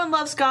 Everyone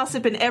loves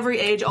gossip in every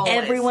age, always.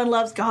 Everyone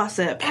loves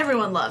gossip.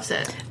 Everyone loves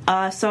it.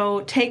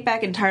 So take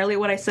back entirely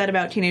what I said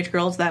about teenage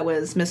girls that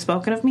was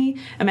misspoken of me.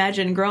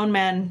 Imagine grown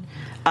men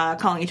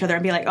calling each other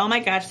and be like, oh my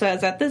gosh, so I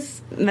was at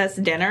this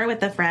dinner with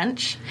the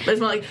French. But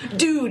it's more like,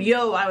 dude,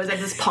 yo, I was at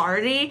this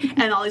party,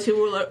 and all these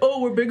people were like,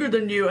 oh, we're bigger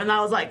than you. And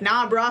I was like,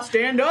 nah, brah,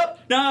 stand up.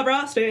 Nah,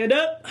 brah, stand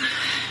up.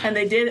 And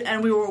they did,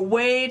 and we were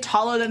way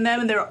taller than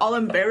them, and they were all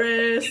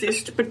embarrassed,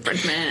 these stupid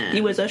Frenchmen.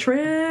 He was a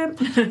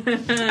shrimp.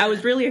 I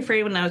was really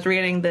afraid when I was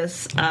reading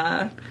this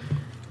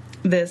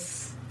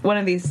one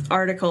of these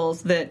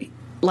articles that,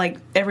 like,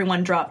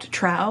 everyone dropped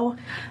trow.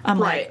 I'm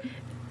right. like,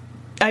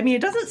 I mean,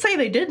 it doesn't say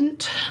they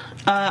didn't.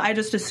 I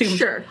just assumed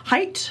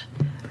height.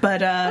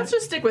 But let's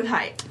just stick with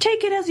height.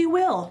 Take it as you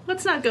will.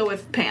 Let's not go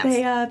with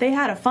pants. They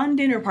had a fun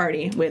dinner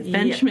party with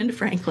Benjamin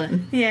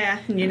Franklin. Yeah,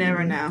 you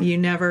never know. You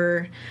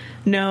never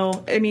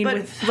know. I mean,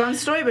 but von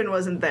Steuben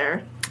wasn't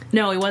there.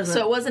 No, he wasn't.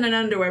 So it wasn't an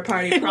underwear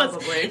party,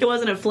 probably. It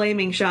wasn't a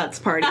flaming shots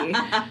party.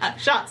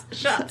 Shots.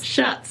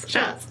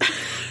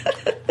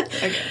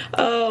 Okay.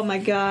 Oh my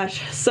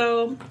gosh.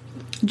 So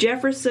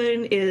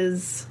Jefferson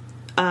is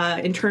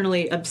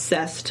internally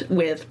obsessed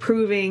with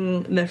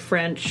proving the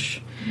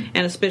French,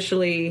 and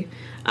especially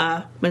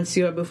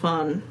Monsieur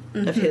Buffon,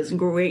 of his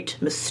great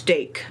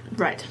mistake.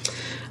 Right.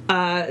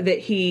 That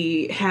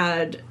he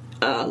had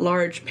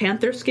large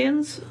panther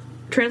skins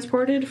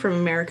transported from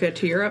America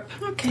to Europe.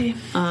 Okay.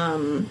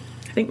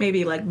 I think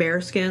maybe like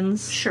bear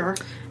skins. Sure.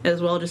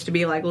 As well, just to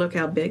be like, look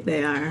how big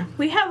they are.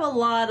 We have a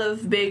lot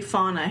of big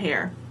fauna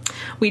here.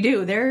 We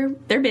do. They're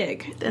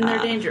big. And they're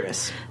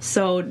dangerous.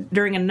 So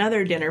during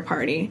another dinner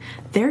party,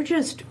 they're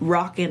just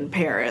rocking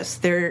Paris.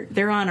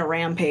 They're on a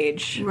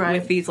rampage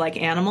with these like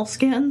animal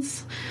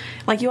skins.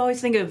 Like, you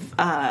always think of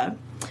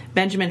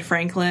Benjamin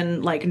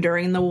Franklin, like,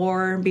 during the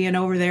war, being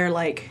over there,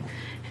 like,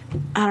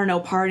 I don't know,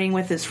 partying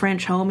with his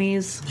French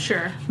homies.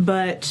 Sure.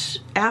 But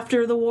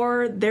after the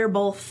war, they're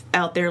both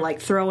out there, like,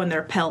 throwing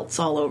their pelts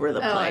all over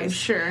the place. I'm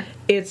sure.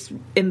 It's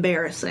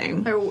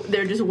embarrassing.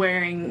 They're just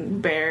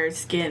wearing bear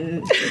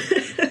skin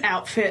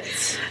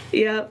outfits.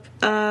 Yep.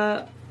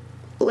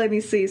 Let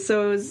me see.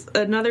 So it was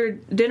another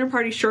dinner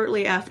party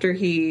shortly after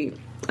he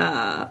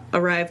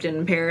arrived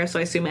in Paris, so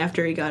I assume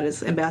after he got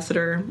his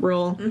ambassador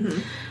role.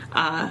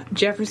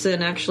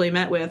 Jefferson actually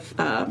met with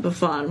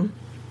Buffon,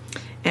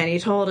 and he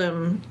told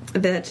him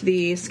that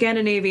the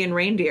Scandinavian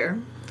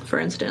reindeer, for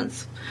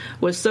instance,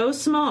 was so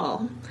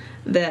small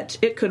that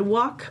it could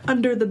walk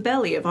under the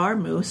belly of our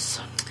moose.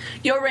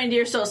 Your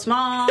reindeer's so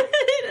small.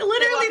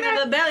 Literally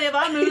under the belly of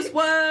our moose.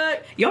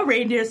 What? Your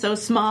reindeer's so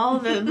small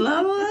that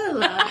blah, blah,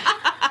 blah.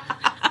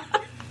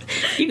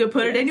 You could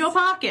put it in your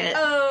pocket.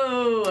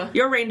 Oh.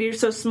 Your reindeer's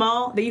so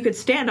small that you could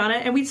stand on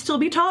it and we'd still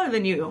be taller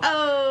than you.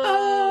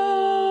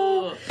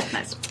 Oh.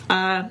 Nice.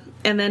 And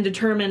then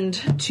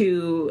determined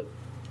to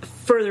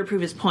further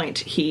prove his point,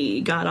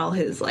 he got all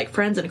his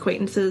friends and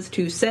acquaintances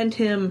to send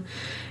him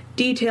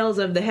details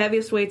of the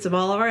heaviest weights of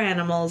all of our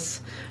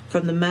animals,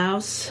 from the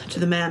mouse to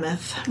the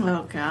mammoth.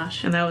 Oh,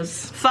 gosh. And that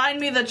was... Find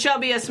me the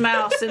chubbiest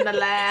mouse in the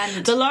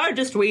land. The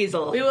largest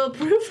weasel. We will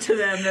prove to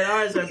them that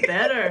ours are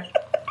better.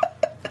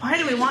 Why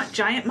do we want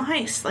giant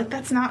mice?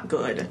 That's not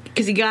good.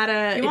 Because you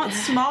want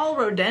small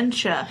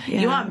rodentia.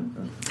 Yeah. You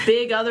want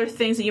big other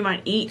things that you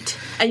might eat.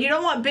 And you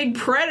don't want big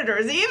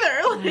predators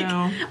either.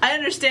 No. I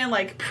understand,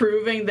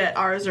 proving that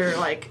ours are,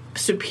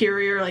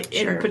 superior,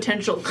 Sure. in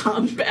potential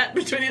combat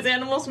between these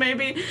animals,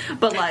 maybe.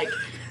 But,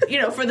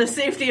 for the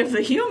safety of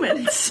the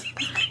humans,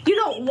 you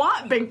don't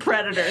want big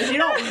predators. You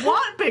don't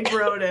want big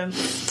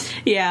rodents.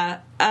 Yeah.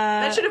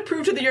 That should have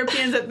proved to the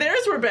Europeans that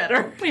theirs were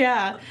better.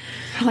 Yeah.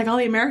 All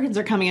the Americans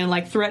are coming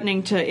in,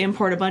 threatening to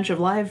import a bunch of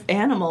live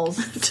animals.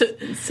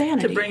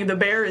 Insanity. To bring the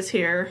bears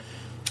here.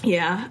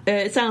 Yeah.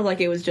 It sounds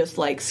like it was just,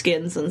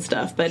 skins and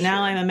stuff. But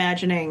now I'm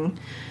imagining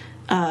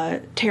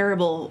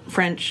terrible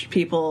French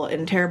people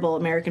and terrible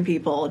American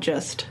people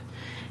just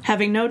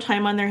having no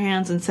time on their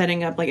hands and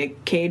setting up, a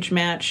cage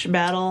match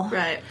battle.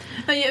 Right.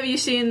 Have you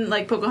seen,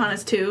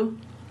 Pocahontas 2?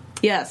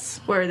 Yes.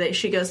 Where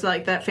she goes to,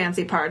 that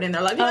fancy party, and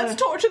they're like,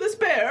 let's torture this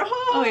bear.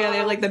 Oh, yeah, they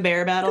have, the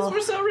bear battle. Because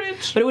we're so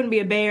rich. But it wouldn't be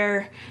a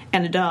bear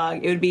and a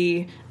dog. It would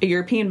be a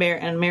European bear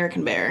and an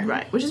American bear.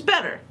 Right, which is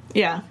better.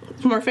 Yeah.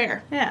 It's more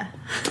fair. Yeah.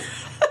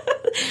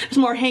 There's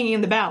more hanging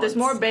in the balance. There's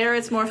more bear,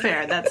 it's more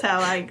fair. That's how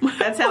I go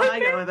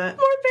with it.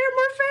 More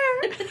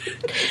fair.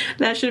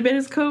 That should have been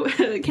his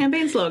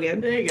campaign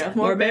slogan. There you go.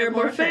 More bear,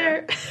 more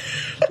fair.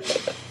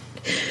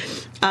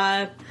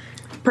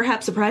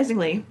 Perhaps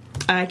surprisingly,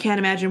 I can't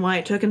imagine why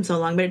it took him so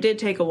long, but it did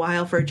take a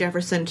while for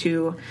Jefferson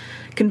to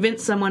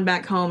convince someone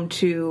back home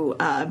to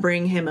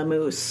bring him a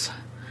moose.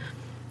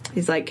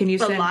 He's like, can you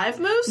send... A live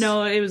moose?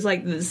 No, it was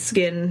the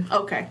skin...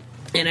 Okay.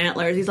 And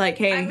antlers. He's like,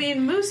 hey... I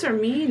mean, moose are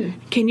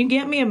mean. Can you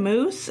get me a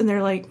moose? And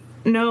they're like,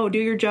 no, do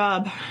your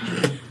job.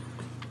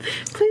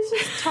 Please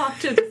just talk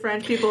to the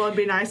French people and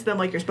be nice to them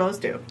like you're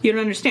supposed to. You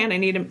don't understand. I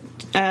need a...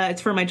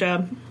 it's for my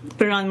job.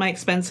 Put it on my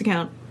expense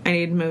account. I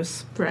need a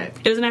moose. Right.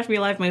 It doesn't have to be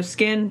a live moose.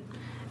 Skin,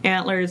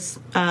 antlers,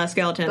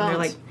 skeleton.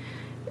 Bones.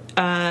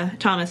 They're like,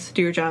 Thomas,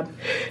 do your job.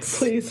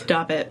 Please.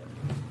 Stop it.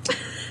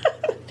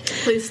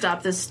 Please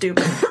stop this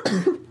stupid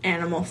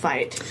animal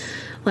fight.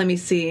 Let me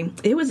see.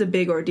 It was a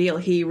big ordeal.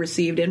 He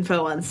received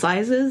info on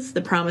sizes,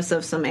 the promise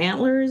of some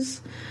antlers.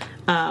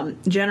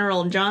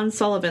 General John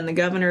Sullivan, the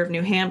governor of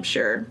New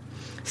Hampshire,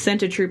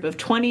 sent a troop of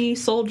 20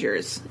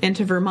 soldiers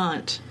into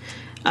Vermont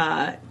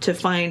to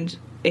find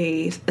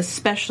a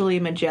especially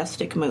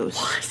majestic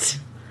moose.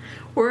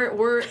 What?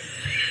 We're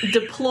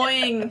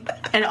deploying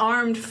an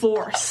armed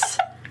force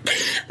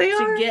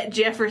to get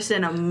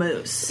Jefferson a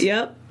moose.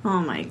 Yep. Oh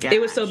my god. It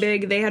was so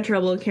big they had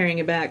trouble carrying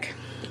it back.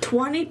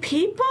 20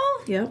 people?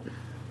 Yep.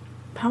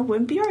 How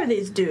wimpy are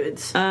these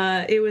dudes?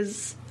 It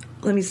was,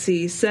 let me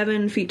see,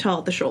 7 feet tall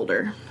at the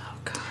shoulder. Oh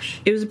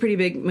gosh. It was a pretty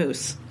big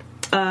moose.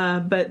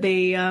 But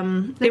they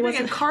it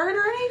wasn't a cart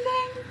or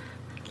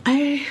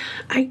anything?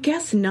 I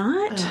guess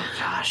not. Oh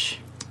gosh.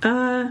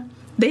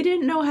 They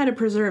didn't know how to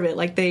preserve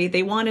it.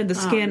 They wanted the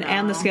skin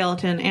and the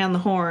skeleton and the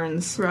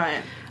horns.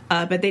 Right.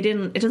 But they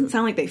didn't. It doesn't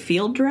sound like they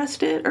field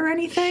dressed it or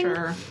anything.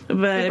 Sure.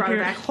 But they brought it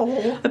back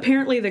whole.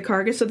 Apparently, the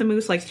carcass of the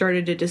moose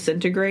started to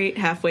disintegrate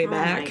halfway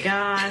back. Oh my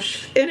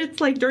gosh! And it's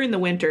during the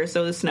winter,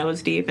 so the snow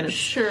is deep and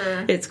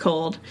it's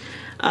cold.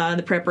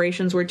 The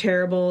preparations were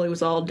terrible. It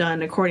was all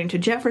done according to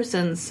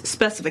Jefferson's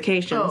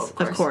specifications,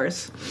 of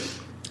course.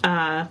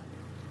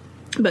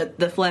 But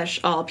the flesh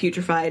all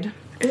putrefied.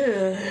 Ugh.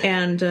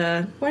 And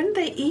when did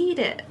they eat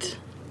it?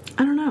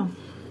 I don't know.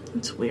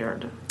 It's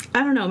weird.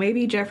 I don't know.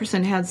 Maybe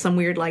Jefferson had some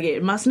weird,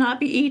 it must not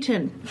be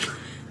eaten.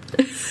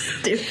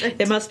 Stupid.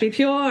 It must be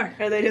pure.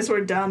 Or they just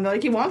were dumb. They're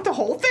like, you want the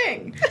whole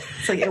thing.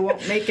 It's it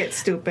won't make it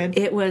stupid.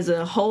 It was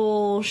a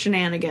whole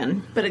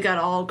shenanigan. But it got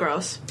all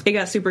gross. It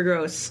got super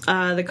gross.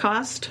 The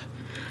cost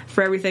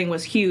for everything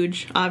was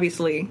huge,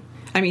 obviously.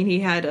 I mean, he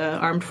had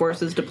armed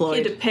forces deployed.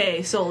 He had to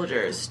pay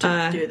soldiers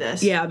to do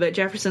this. Yeah, but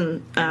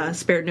Jefferson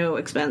spared no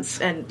expense.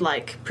 And,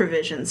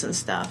 provisions and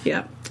stuff.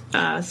 Yeah.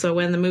 So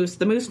when the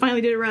moose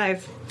finally did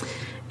arrive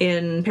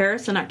in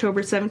Paris in October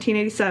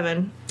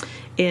 1787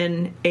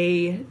 in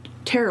a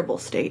terrible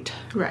state.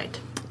 Right.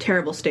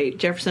 Terrible state.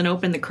 Jefferson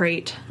opened the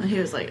crate. And he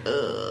was like,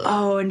 ugh.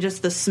 Oh, and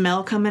just the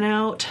smell coming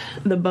out.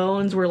 The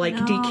bones were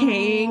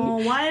decaying.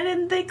 Why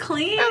didn't they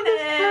clean and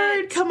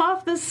it? The fur come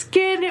off the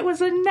skin. It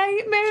was a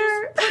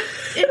nightmare.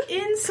 Just put it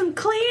in some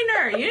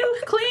cleaner. You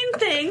clean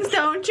things,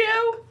 don't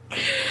you?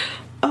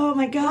 Oh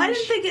my gosh. Why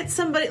didn't they get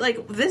somebody,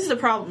 this is the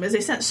problem, is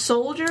they sent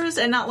soldiers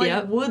and not,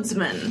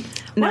 woodsmen.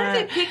 Why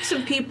did they pick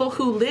some people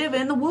who live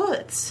in the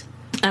woods?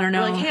 I don't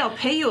know. They're hey, I'll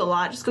pay you a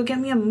lot. Just go get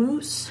me a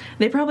moose.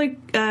 They probably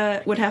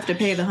would have to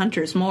pay the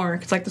hunters more,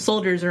 because, the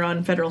soldiers are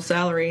on federal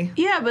salary.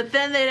 Yeah, but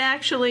then they'd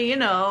actually,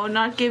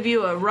 not give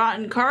you a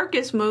rotten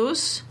carcass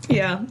moose.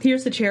 Yeah.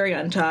 Here's the cherry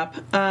on top.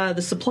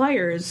 The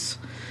suppliers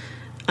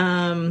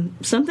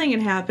something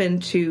had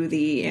happened to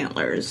the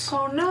antlers.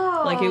 Oh,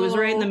 no. Like, it was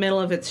right in the middle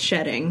of its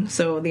shedding,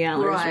 so the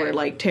antlers Right. were,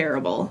 like,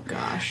 terrible.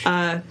 Gosh.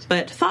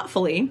 But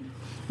thoughtfully,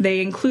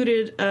 they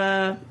included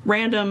a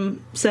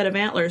random set of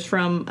antlers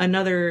from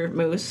another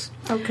moose.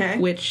 Okay.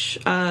 Which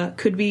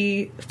could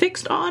be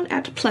fixed on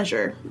at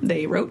pleasure,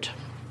 they wrote.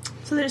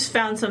 So they just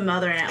found some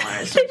other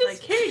antlers. They It's just-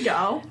 like, here you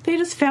go. They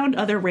just found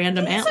other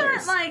random These antlers.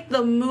 aren't like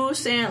the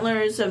moose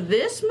antlers of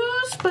this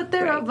moose, but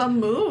they're Right. of a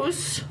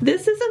moose.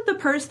 This isn't the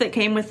purse that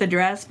came with the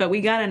dress, but we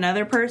got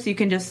another purse. You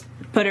can just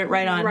put it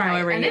right on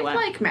however and you it want.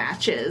 like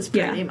matches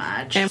pretty Yeah.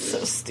 much. And-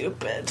 So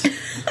stupid.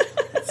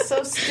 It's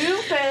so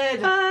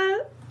stupid.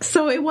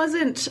 So it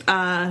wasn't,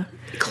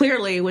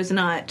 clearly was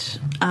not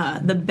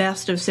the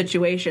best of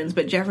situations,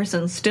 but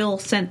Jefferson still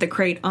sent the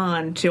crate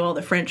on to all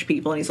the French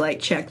people, and he's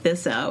like, check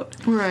this out.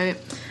 Right.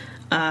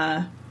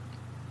 Oh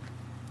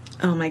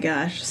my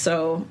gosh.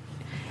 So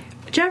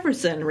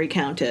Jefferson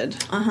recounted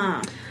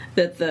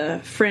that the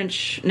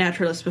French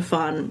naturalist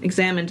Buffon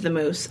examined the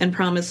moose and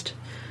promised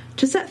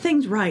to set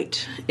things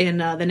right in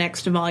the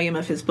next volume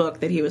of his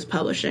book that he was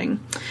publishing.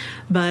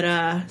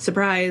 But,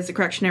 surprise, the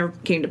correction never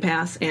came to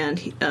pass,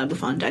 and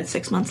Buffon died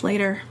 6 months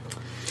later.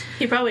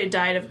 He probably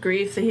died of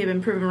grief that he had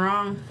been proven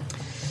wrong.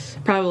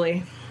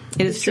 Probably.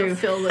 It is So true.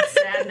 filled with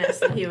sadness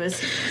that he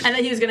was, and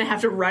that he was going to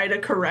have to write a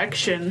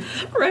correction.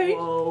 Right?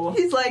 Whoa.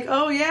 He's like,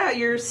 oh yeah,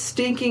 your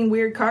stinking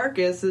weird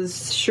carcass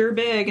is sure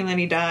big, and then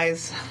he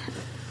dies.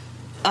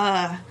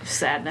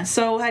 Sadness.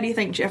 So how do you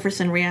think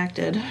Jefferson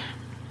reacted?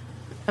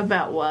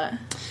 About what?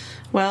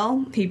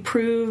 Well, he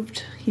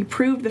proved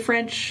the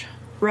French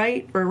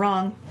right or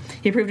wrong.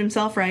 He proved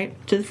himself right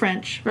to the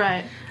French.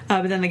 Right.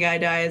 But then the guy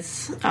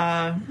dies.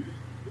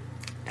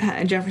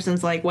 And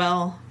Jefferson's like,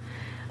 well,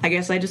 I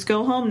guess I just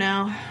go home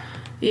now.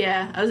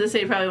 Yeah, I was going to say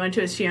he probably went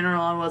to his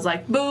funeral and was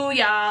like,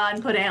 booyah,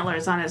 and put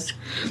antlers on his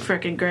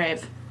frickin'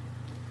 grave.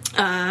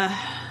 But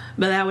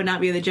that would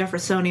not be the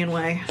Jeffersonian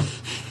way.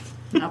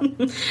 Nope.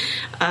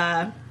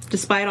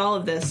 Despite all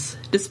of this,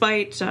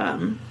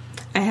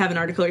 I have an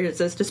article here that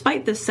says,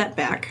 despite this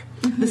setback,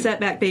 the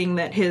setback being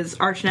that his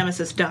arch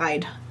nemesis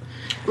died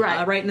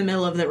Right. right in the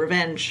middle of the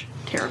revenge,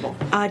 Terrible.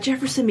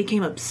 Jefferson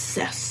became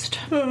obsessed.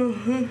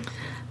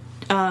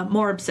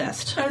 More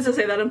obsessed. I was going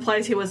to say, that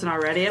implies he wasn't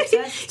already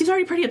obsessed. He's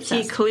already pretty He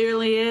obsessed.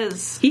 clearly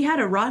is. He had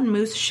a rotten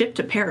moose shipped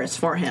to Paris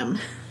for him.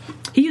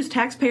 He used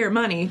taxpayer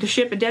money to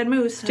ship a dead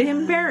moose to him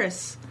in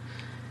Paris.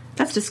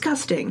 That's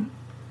disgusting.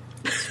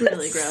 It's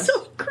really gross.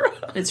 So gross.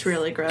 It's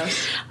really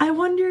gross. I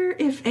wonder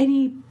if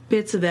any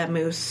bits of that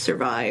moose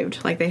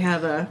survived. Like they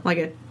have a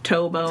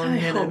toe bone I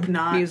in hope a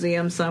not.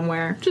 museum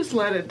somewhere. Just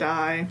let it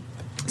die.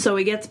 So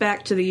he gets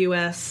back to the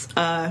U.S.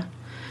 I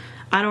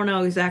don't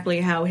know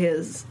exactly how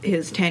his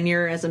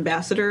tenure as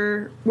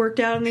ambassador worked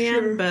out in the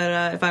end,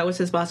 but if I was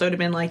his boss, I would have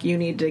been like, you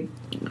need to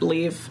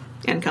leave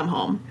and come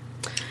home.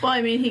 Well,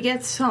 I mean, he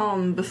gets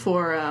home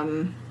before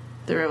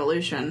the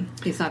revolution.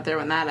 He's not there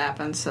when that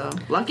happens, so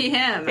lucky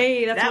him.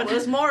 Hey, that's that what-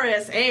 was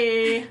Morris.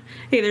 Hey,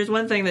 Hey, there's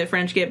one thing that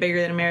French get bigger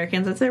than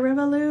Americans. That's their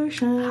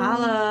revolution.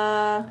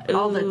 holla!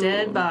 All the Ooh.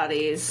 dead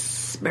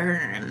bodies.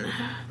 Burn.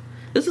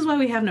 This is why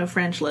we have no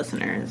French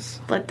listeners.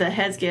 Let the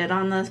heads get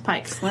on the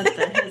pikes. Let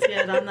the heads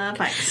get on the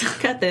pikes.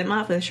 Cut them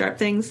off with sharp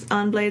things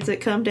on blades that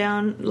come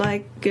down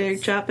like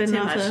chopping Too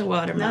off much. a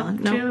watermelon.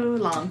 No, Nope. too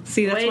long.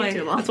 See, that's Way why.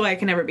 too long. That's why I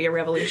can never be a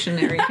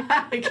revolutionary.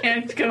 I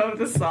can't come up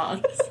with the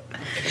songs.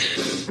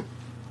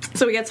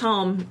 So he gets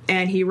home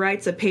and he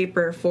writes a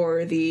paper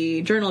for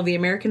the Journal of the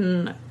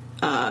American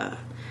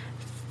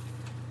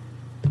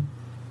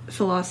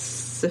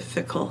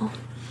Philosophical.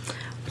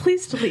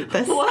 Please delete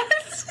this. What?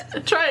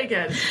 Try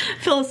again.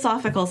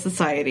 Philosophical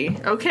Society.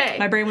 Okay.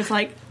 My brain was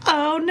like,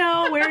 oh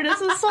no, where does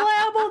the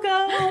syllable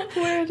go?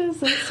 Where does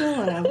the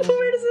syllable?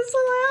 Where does the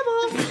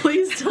syllable?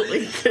 Please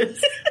delete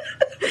this.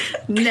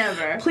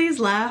 Never. Please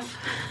laugh.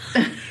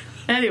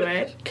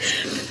 Anyway.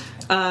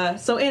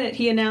 So in it,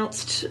 he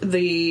announced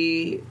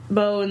the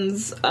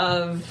bones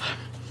of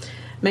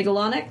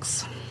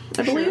Megalonyx,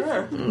 I believe.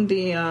 Sure.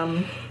 The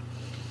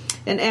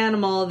an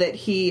animal that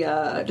he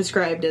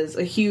described as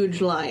a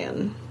huge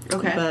lion.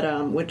 Okay.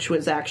 But which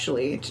was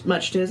actually,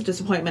 much to his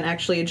disappointment,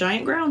 actually a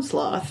giant ground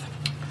sloth.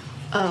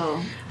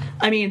 Oh.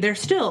 I mean, they're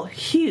still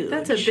huge.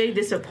 That's a big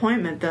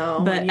disappointment,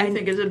 though. But When you I-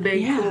 think it's a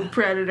big, yeah. cool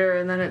predator,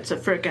 and then it's a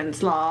frickin'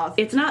 sloth.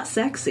 It's not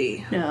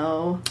sexy.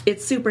 No.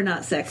 It's super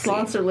not sexy.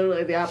 Sloths are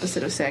literally the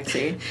opposite of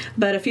sexy.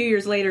 But a few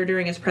years later,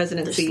 during his They're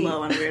presidency,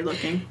 slow and weird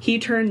looking. he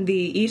turned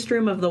the East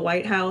Room of the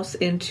White House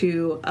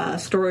into a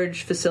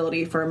storage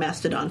facility for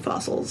mastodon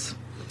fossils.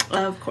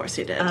 Of course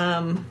he did.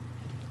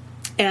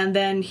 And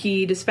then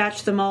he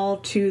dispatched them all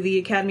to the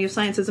Academy of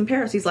Sciences in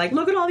Paris. He's like,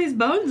 look at all these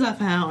bones I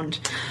found.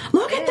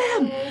 Look at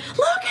them.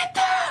 Look at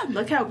them.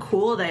 Look how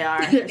cool they are.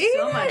 They're so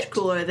Eat much it.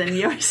 cooler than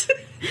yours.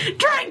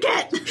 Drink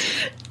it.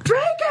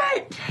 Drink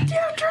it. You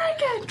drink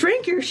it.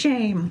 Drink your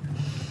shame.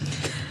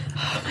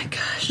 Oh my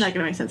gosh. It's not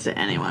going to make sense to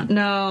anyone.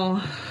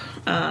 No.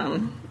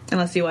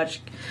 Unless you watch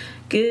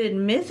Good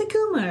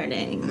Mythical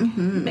Morning.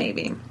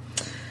 Maybe.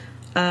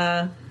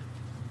 But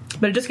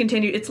it just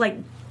continued. It's like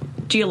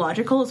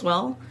geological as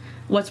well.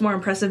 what's more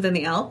impressive than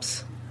the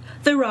Alps?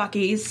 The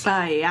Rockies.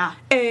 Yeah.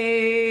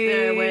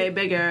 They're way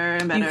bigger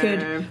and better. You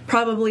could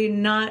probably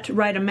not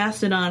ride a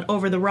mastodon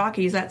over the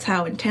Rockies. That's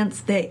how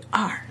intense they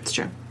are. It's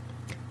true.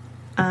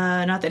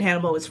 Not that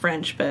Hannibal was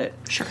French, but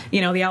sure.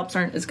 The Alps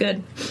aren't as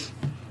good.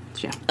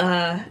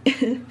 Yeah.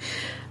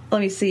 Let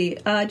me see.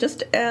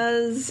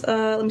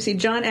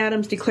 John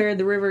Adams declared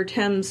the River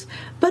Thames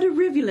but a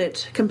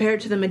rivulet compared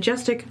to the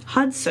majestic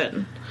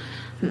Hudson.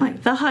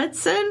 Like, the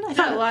Hudson? I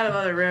thought a lot of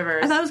other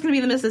rivers. I thought it was going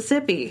to be the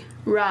Mississippi.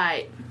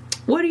 Right.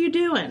 What are you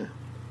doing?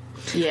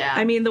 Yeah.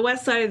 I mean, the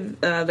west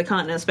side of the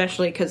continent,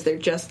 especially because they're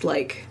just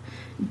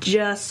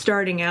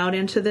starting out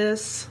into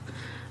this,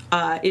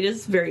 it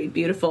is very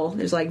beautiful.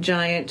 There's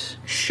giant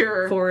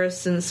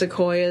forests and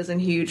sequoias and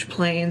huge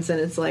plains, and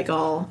it's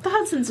all... The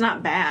Hudson's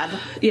not bad.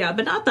 Yeah,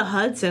 but not the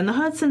Hudson. The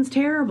Hudson's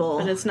terrible.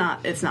 But it's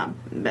not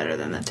better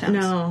than the Thames.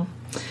 No.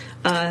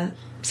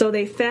 So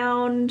they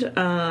found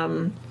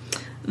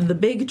the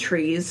big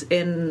trees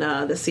in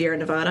the Sierra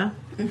Nevada,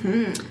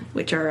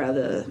 which are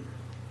the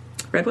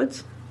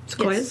redwoods,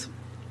 sequoias.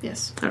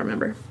 Yes. I don't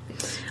remember.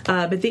 Yes.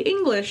 But the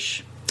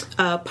English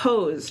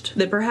posed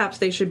that perhaps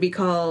they should be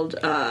called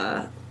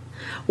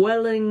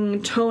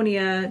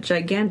Wellingtonia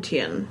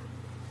giganteum.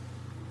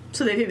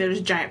 So they think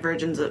there's giant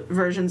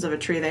versions of a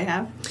tree they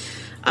have?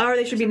 Or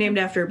they should be named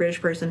after a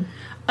British person.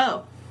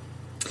 Oh.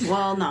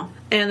 Well, no.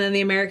 And then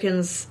the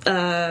Americans...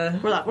 we're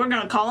going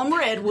to call them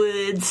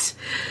redwoods.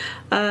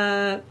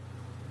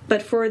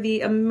 But for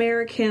the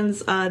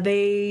Americans,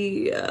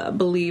 they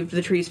believed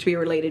the trees to be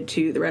related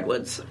to the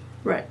redwoods.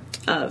 Right.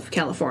 Of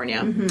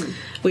California,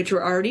 which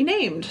were already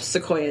named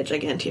Sequoia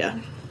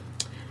gigantea.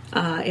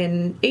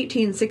 In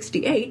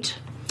 1868,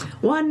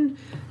 one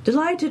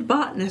delighted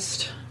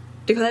botanist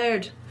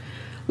declared,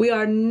 "We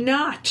are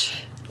not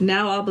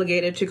now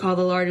obligated to call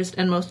the largest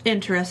and most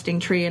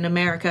interesting tree in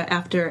America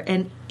after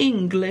an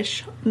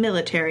English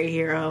military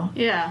hero."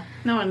 Yeah,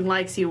 no one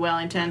likes you,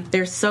 Wellington.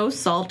 They're so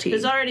salty.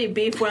 There's already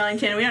beef,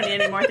 Wellington. We don't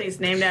need any more things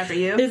named after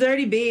you. There's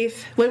already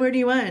beef. What more do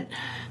you want?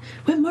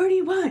 What more do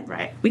you want?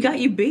 Right. We got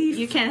you beef.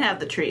 You can't have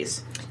the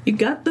trees. You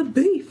got the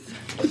beef.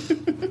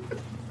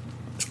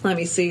 Let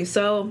me see.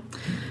 So,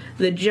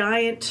 the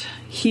giant,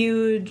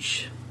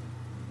 huge,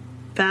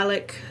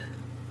 phallic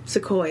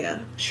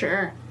sequoia.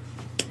 Sure.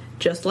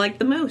 Just like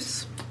the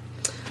moose.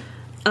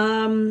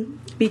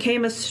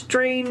 Became a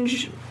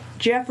strange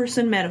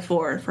Jefferson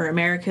metaphor for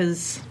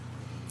America's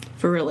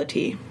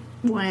virility.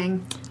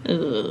 Wang.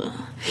 Ugh.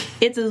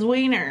 It's his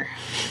wiener.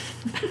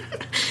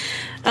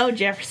 Oh,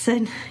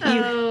 Jefferson.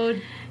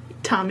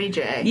 Tommy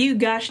J. You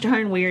gosh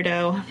darn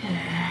weirdo.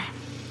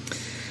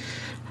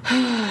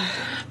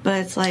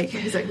 But it's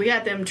he's like, we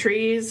got them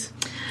trees.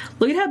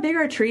 Look at how big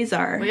our trees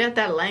are. We got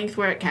that length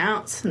where it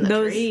counts. And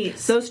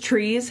those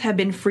trees have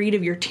been freed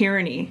of your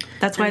tyranny.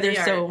 That's why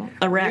they're so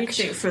erect.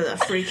 Reaching for the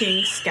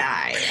freaking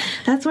sky.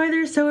 That's why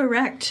they're so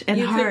erect and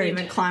hard. You couldn't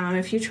even climb them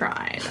if you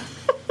tried.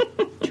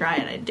 Try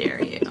it, I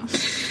dare you.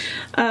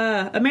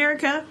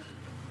 America,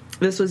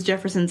 this was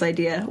Jefferson's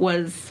idea,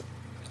 was,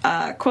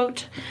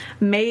 quote,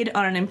 made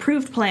on an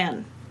improved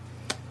plan.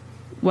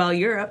 While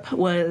Europe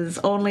was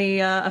only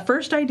a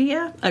first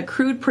idea, a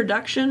crude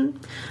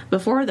production,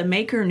 before the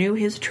maker knew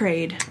his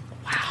trade.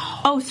 Wow.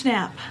 Oh,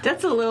 snap.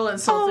 That's a little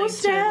insulting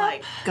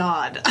to,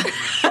 God.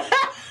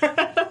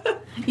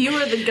 You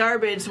were the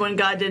garbage when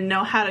God didn't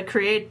know how to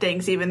create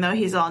things, even though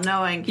he's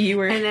all-knowing.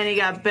 And then he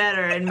got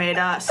better and made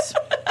us.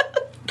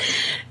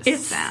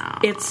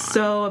 It's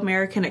so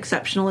American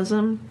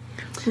exceptionalism.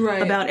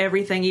 Right. About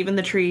everything, even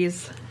the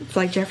trees. It's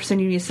like, Jefferson,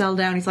 you need to settle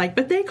down. He's like,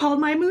 but they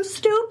called my moose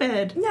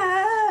stupid.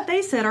 Nah.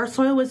 They said our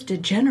soil was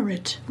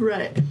degenerate.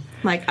 Right.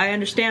 Like, I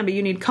understand, but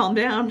you need to calm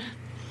down.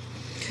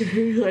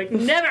 Like,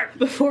 never.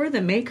 Before the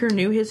maker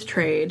knew his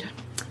trade.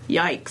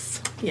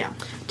 Yikes. Yeah.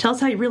 Tell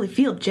us how you really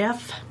feel,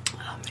 Jeff.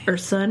 Oh, man. Or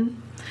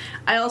son.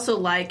 I also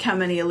like how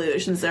many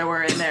allusions there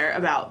were in there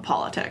about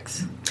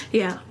politics.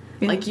 Yeah.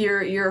 Like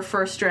your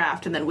first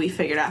draft, and then we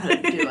figured out how to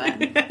do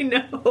it. I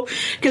know,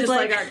 because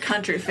like our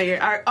country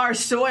our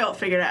soil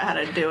figured out how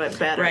to do it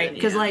better, right?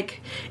 Because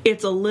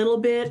it's a little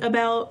bit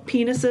about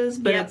penises,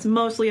 but it's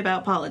mostly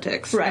about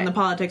politics, right? And the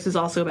politics is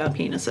also about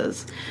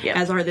penises, yep.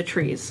 As are the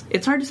trees.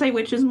 It's hard to say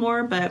which is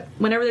more, but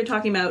whenever they're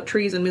talking about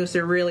trees and moose,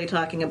 they're really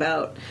talking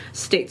about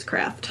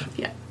statescraft.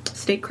 Yeah,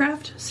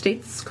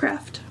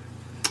 statescraft.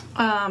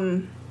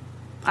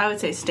 I would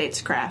say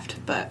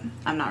statescraft, but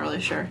I'm not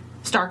really sure.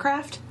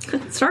 StarCraft?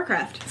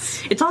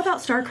 StarCraft. It's all about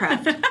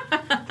StarCraft.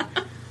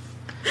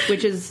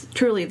 Which is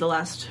truly the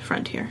last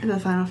frontier. The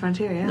final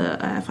frontier,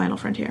 yeah. The final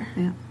frontier.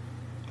 Yeah.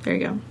 There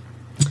you go.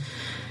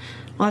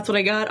 Well, that's what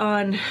I got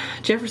on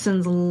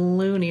Jefferson's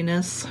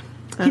looniness.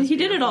 He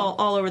did it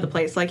all over the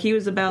place. Like, he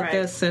was about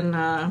this in,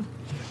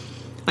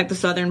 like, the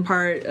southern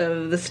part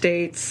of the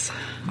states.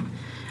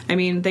 I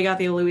mean, they got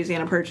the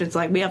Louisiana Purchase. It's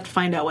like, we have to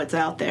find out what's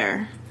out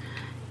there.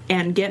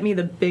 And get me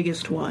the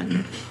biggest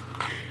one.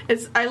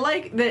 I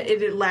like that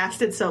it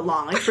lasted so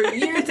long. Like, for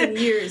years and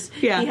years,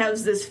 he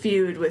has this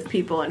feud with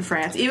people in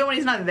France, even when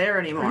he's not there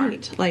anymore.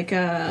 Right. Like,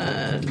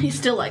 he's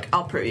still like,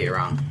 I'll prove you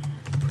wrong.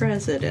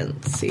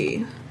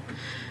 Presidency.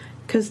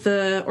 Because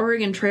the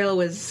Oregon Trail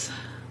was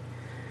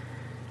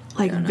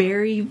like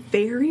very,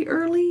 very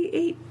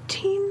early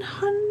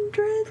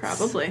 1800s.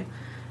 Probably.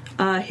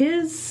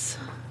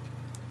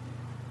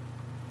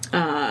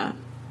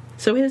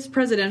 So his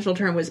presidential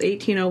term was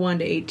 1801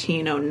 to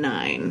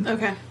 1809.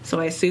 Okay. So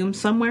I assume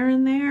somewhere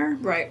in there,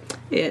 Right.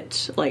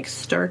 it like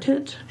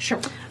started.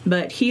 Sure.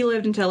 But he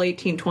lived until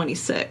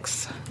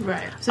 1826.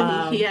 Right.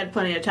 So he had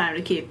plenty of time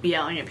to keep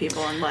yelling at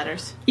people in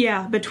letters.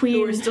 Yeah, between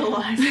Who were still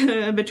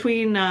alive.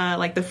 between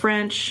like the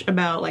French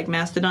about like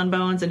mastodon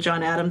bones and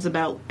John Adams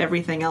about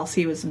everything else,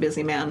 he was a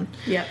busy man.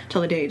 Yep. Till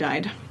the day he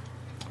died.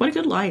 What a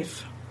good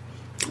life.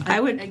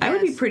 I would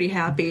be pretty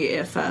happy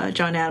if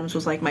John Adams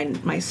was like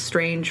my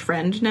strange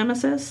friend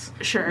nemesis.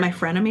 Sure. My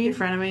frenemy. Your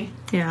frenemy.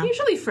 Yeah.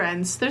 Usually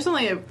friends. There's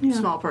only a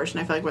small portion,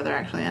 I feel like, where they're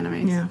actually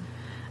enemies. Yeah.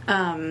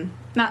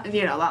 Not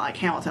like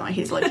Hamilton, like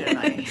he's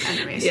legitimately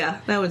enemies. Yeah,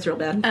 that was real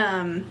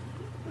bad.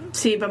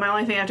 See, but my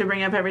only thing I have to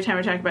bring up every time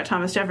I talk about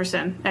Thomas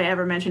Jefferson, I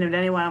ever mention him to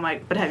anyone, I'm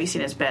like, but have you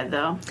seen his bed,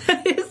 though?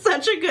 It's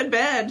such a good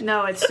bed.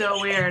 No, it's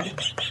so weird.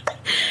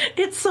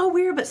 It's so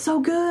weird, but so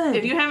good.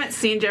 If you haven't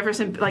seen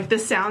Jefferson, like,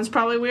 this sounds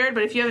probably weird,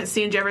 but if you haven't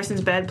seen Jefferson's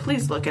bed,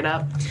 please look it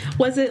up.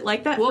 Was it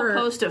like that We'll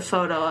post a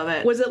photo of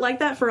it. Was it like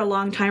that for a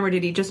long time, or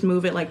did he just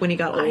move it, like, when he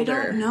got older?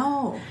 I don't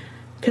know.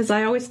 Because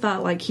I always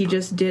thought, like, he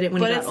just did it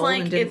when he got old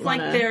and didn't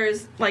want to... But it's like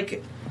there's,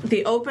 like,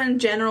 the open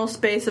general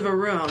space of a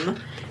room,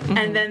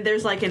 and then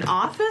there's, like, an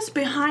office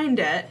behind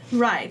it.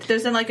 Right.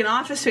 There's, then, like, an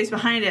office space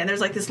behind it, and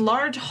there's, like, this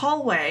large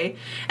hallway,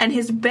 and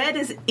his bed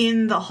is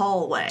in the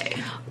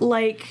hallway.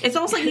 Like... It's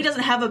almost like he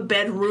doesn't have a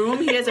bedroom.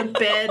 He has a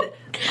bed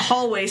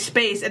hallway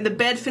space, and the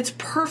bed fits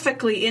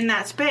perfectly in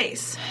that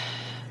space.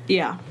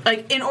 Yeah.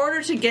 Like, in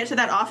order to get to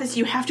that office,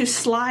 you have to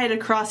slide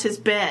across his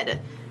bed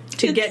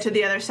to get to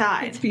the other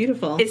side. It's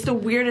beautiful. It's the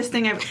weirdest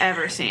thing I've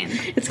ever seen.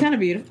 It's kind of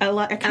beautiful.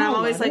 And I'm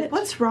always like,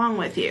 what's wrong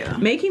with you?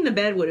 Making the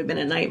bed would have been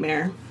a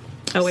nightmare.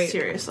 Oh, wait.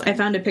 Seriously. I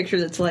found a picture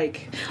that's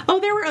like,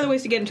 there were other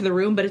ways to get into the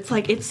room, but it's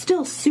like, it's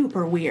still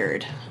super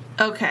weird.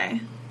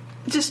 Okay.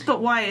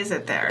 But why is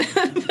it there?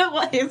 But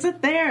why is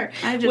it there?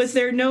 Was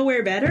there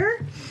nowhere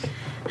better?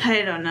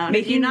 I don't know.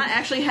 Did you not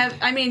actually have...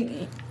 I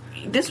mean,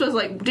 this was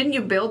like... Didn't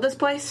you build this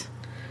place?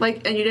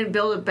 Like, and you didn't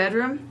build a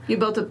bedroom? You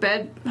built a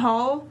bed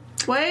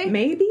hallway?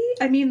 Maybe?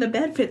 I mean, the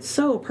bed fits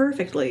so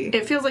perfectly.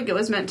 It feels like it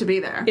was meant to be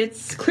there.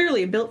 It's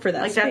clearly built for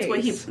that space. That's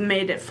what he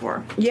made it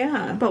for.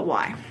 Yeah. But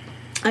why?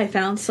 I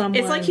found someone...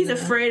 It's like he's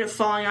afraid of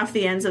falling off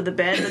the ends of the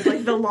bed,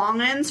 like the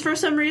long ends for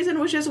some reason,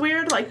 which is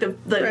weird. Like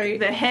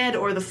the head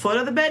or the foot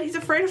of the bed, he's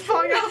afraid of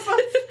falling off of.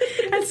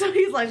 And so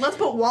he's like, let's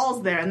put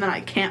walls there, and then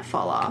I can't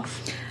fall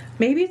off.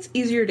 Maybe it's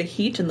easier to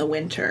heat in the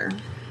winter.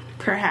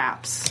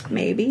 Perhaps.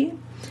 Maybe.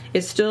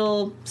 It's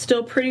still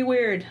pretty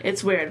weird.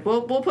 It's weird.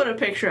 We'll put a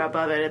picture up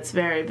of it. It's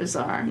very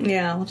bizarre.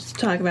 Yeah, we'll just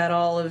talk about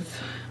all of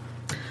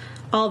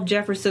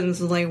Jefferson's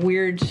like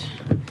weird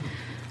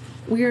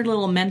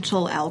little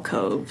mental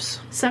alcoves.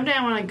 Someday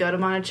I want to go to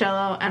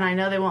Monticello, and I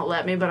know they won't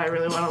let me, but I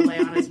really want to lay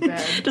on his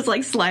bed. Just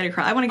like slide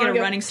across. I want to get a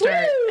running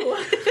start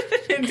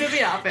into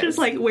the office. Just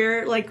like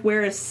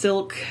wear a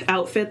silk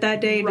outfit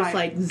that day. Right. Just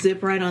like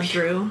zip right on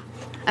through.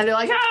 And they're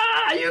like,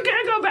 you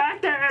can't go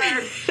back there.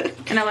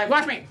 And I'm like,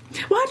 watch me.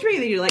 Watch me.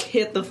 Then you like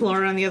hit the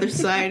floor on the other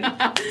side.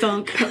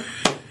 Thunk.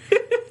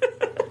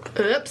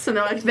 Oops. And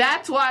they're like,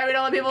 that's why we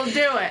don't let people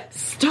do it.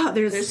 Stop.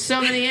 There's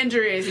so many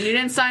injuries, and you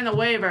didn't sign the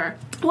waiver.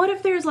 What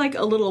if there's like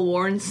a little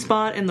worn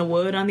spot in the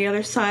wood on the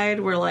other side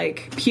where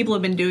like people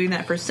have been doing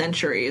that for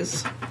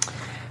centuries?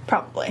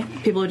 Probably.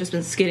 People have just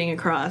been skidding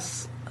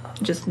across,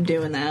 just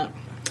doing that.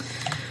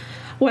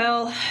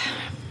 Well,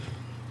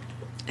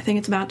 I think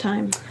it's about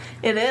time.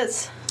 It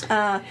is.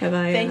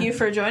 Thank you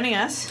for joining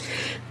us.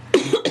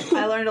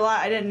 I learned a lot.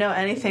 I didn't know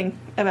anything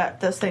about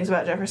those things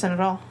about Jefferson at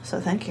all,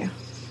 so thank you.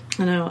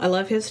 I know. I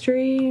love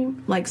history,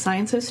 like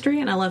science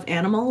history, and I love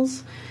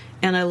animals,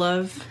 and I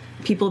love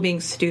people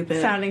being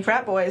stupid. Founding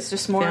frat boys,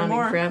 just more and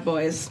more. Founding frat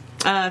boys.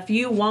 If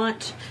you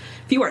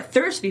are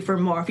thirsty for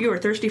more, if you are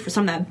thirsty for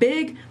some of that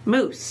big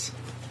moose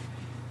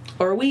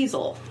or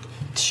weasel,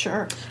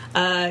 sure,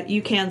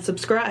 you can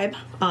subscribe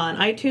on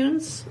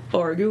iTunes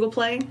or Google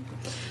Play.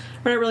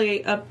 We're not really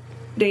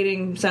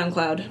updating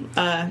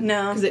SoundCloud.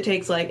 No. Because it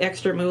takes, like,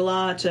 extra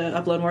moolah to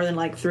upload more than,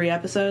 like, 3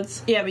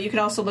 episodes. Yeah, but you can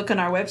also look on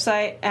our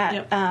website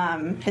at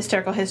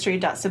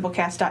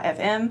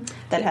historicalhistory.simplecast.fm.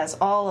 That has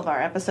all of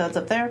our episodes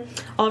up there.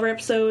 All of our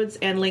episodes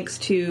and links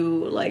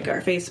to, like,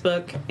 our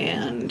Facebook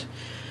and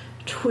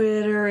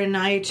Twitter and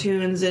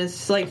iTunes.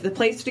 It's, like, the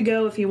place to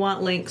go if you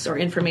want links or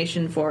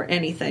information for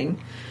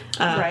anything.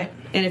 Right.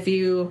 And if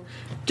you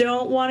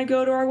don't want to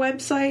go to our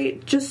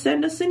website, just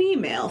send us an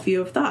email if you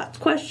have thoughts,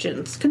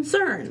 questions,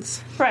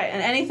 concerns. Right,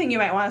 and anything you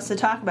might want us to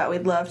talk about,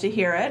 we'd love to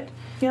hear it.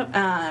 Yep.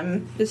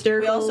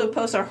 We also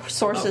post our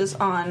sources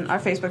on our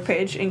Facebook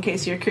page in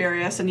case you're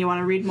curious and you want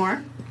to read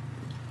more.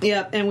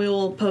 Yep, and we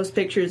will post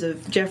pictures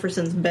of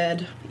Jefferson's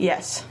bed.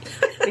 Yes,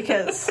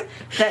 because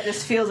that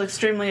just feels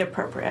extremely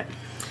appropriate.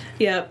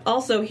 Yep.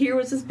 Also, here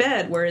was his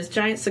bed where his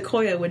giant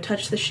sequoia would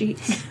touch the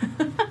sheets.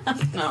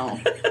 No.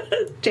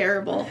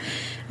 Terrible.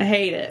 I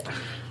hate it.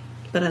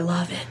 But I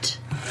love it.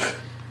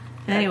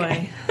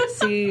 Anyway,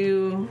 see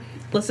you.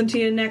 Listen to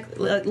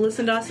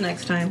us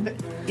next time.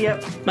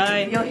 Yep.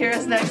 Bye. You'll hear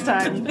us next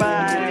time.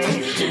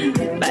 Bye.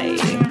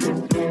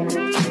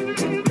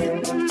 Bye.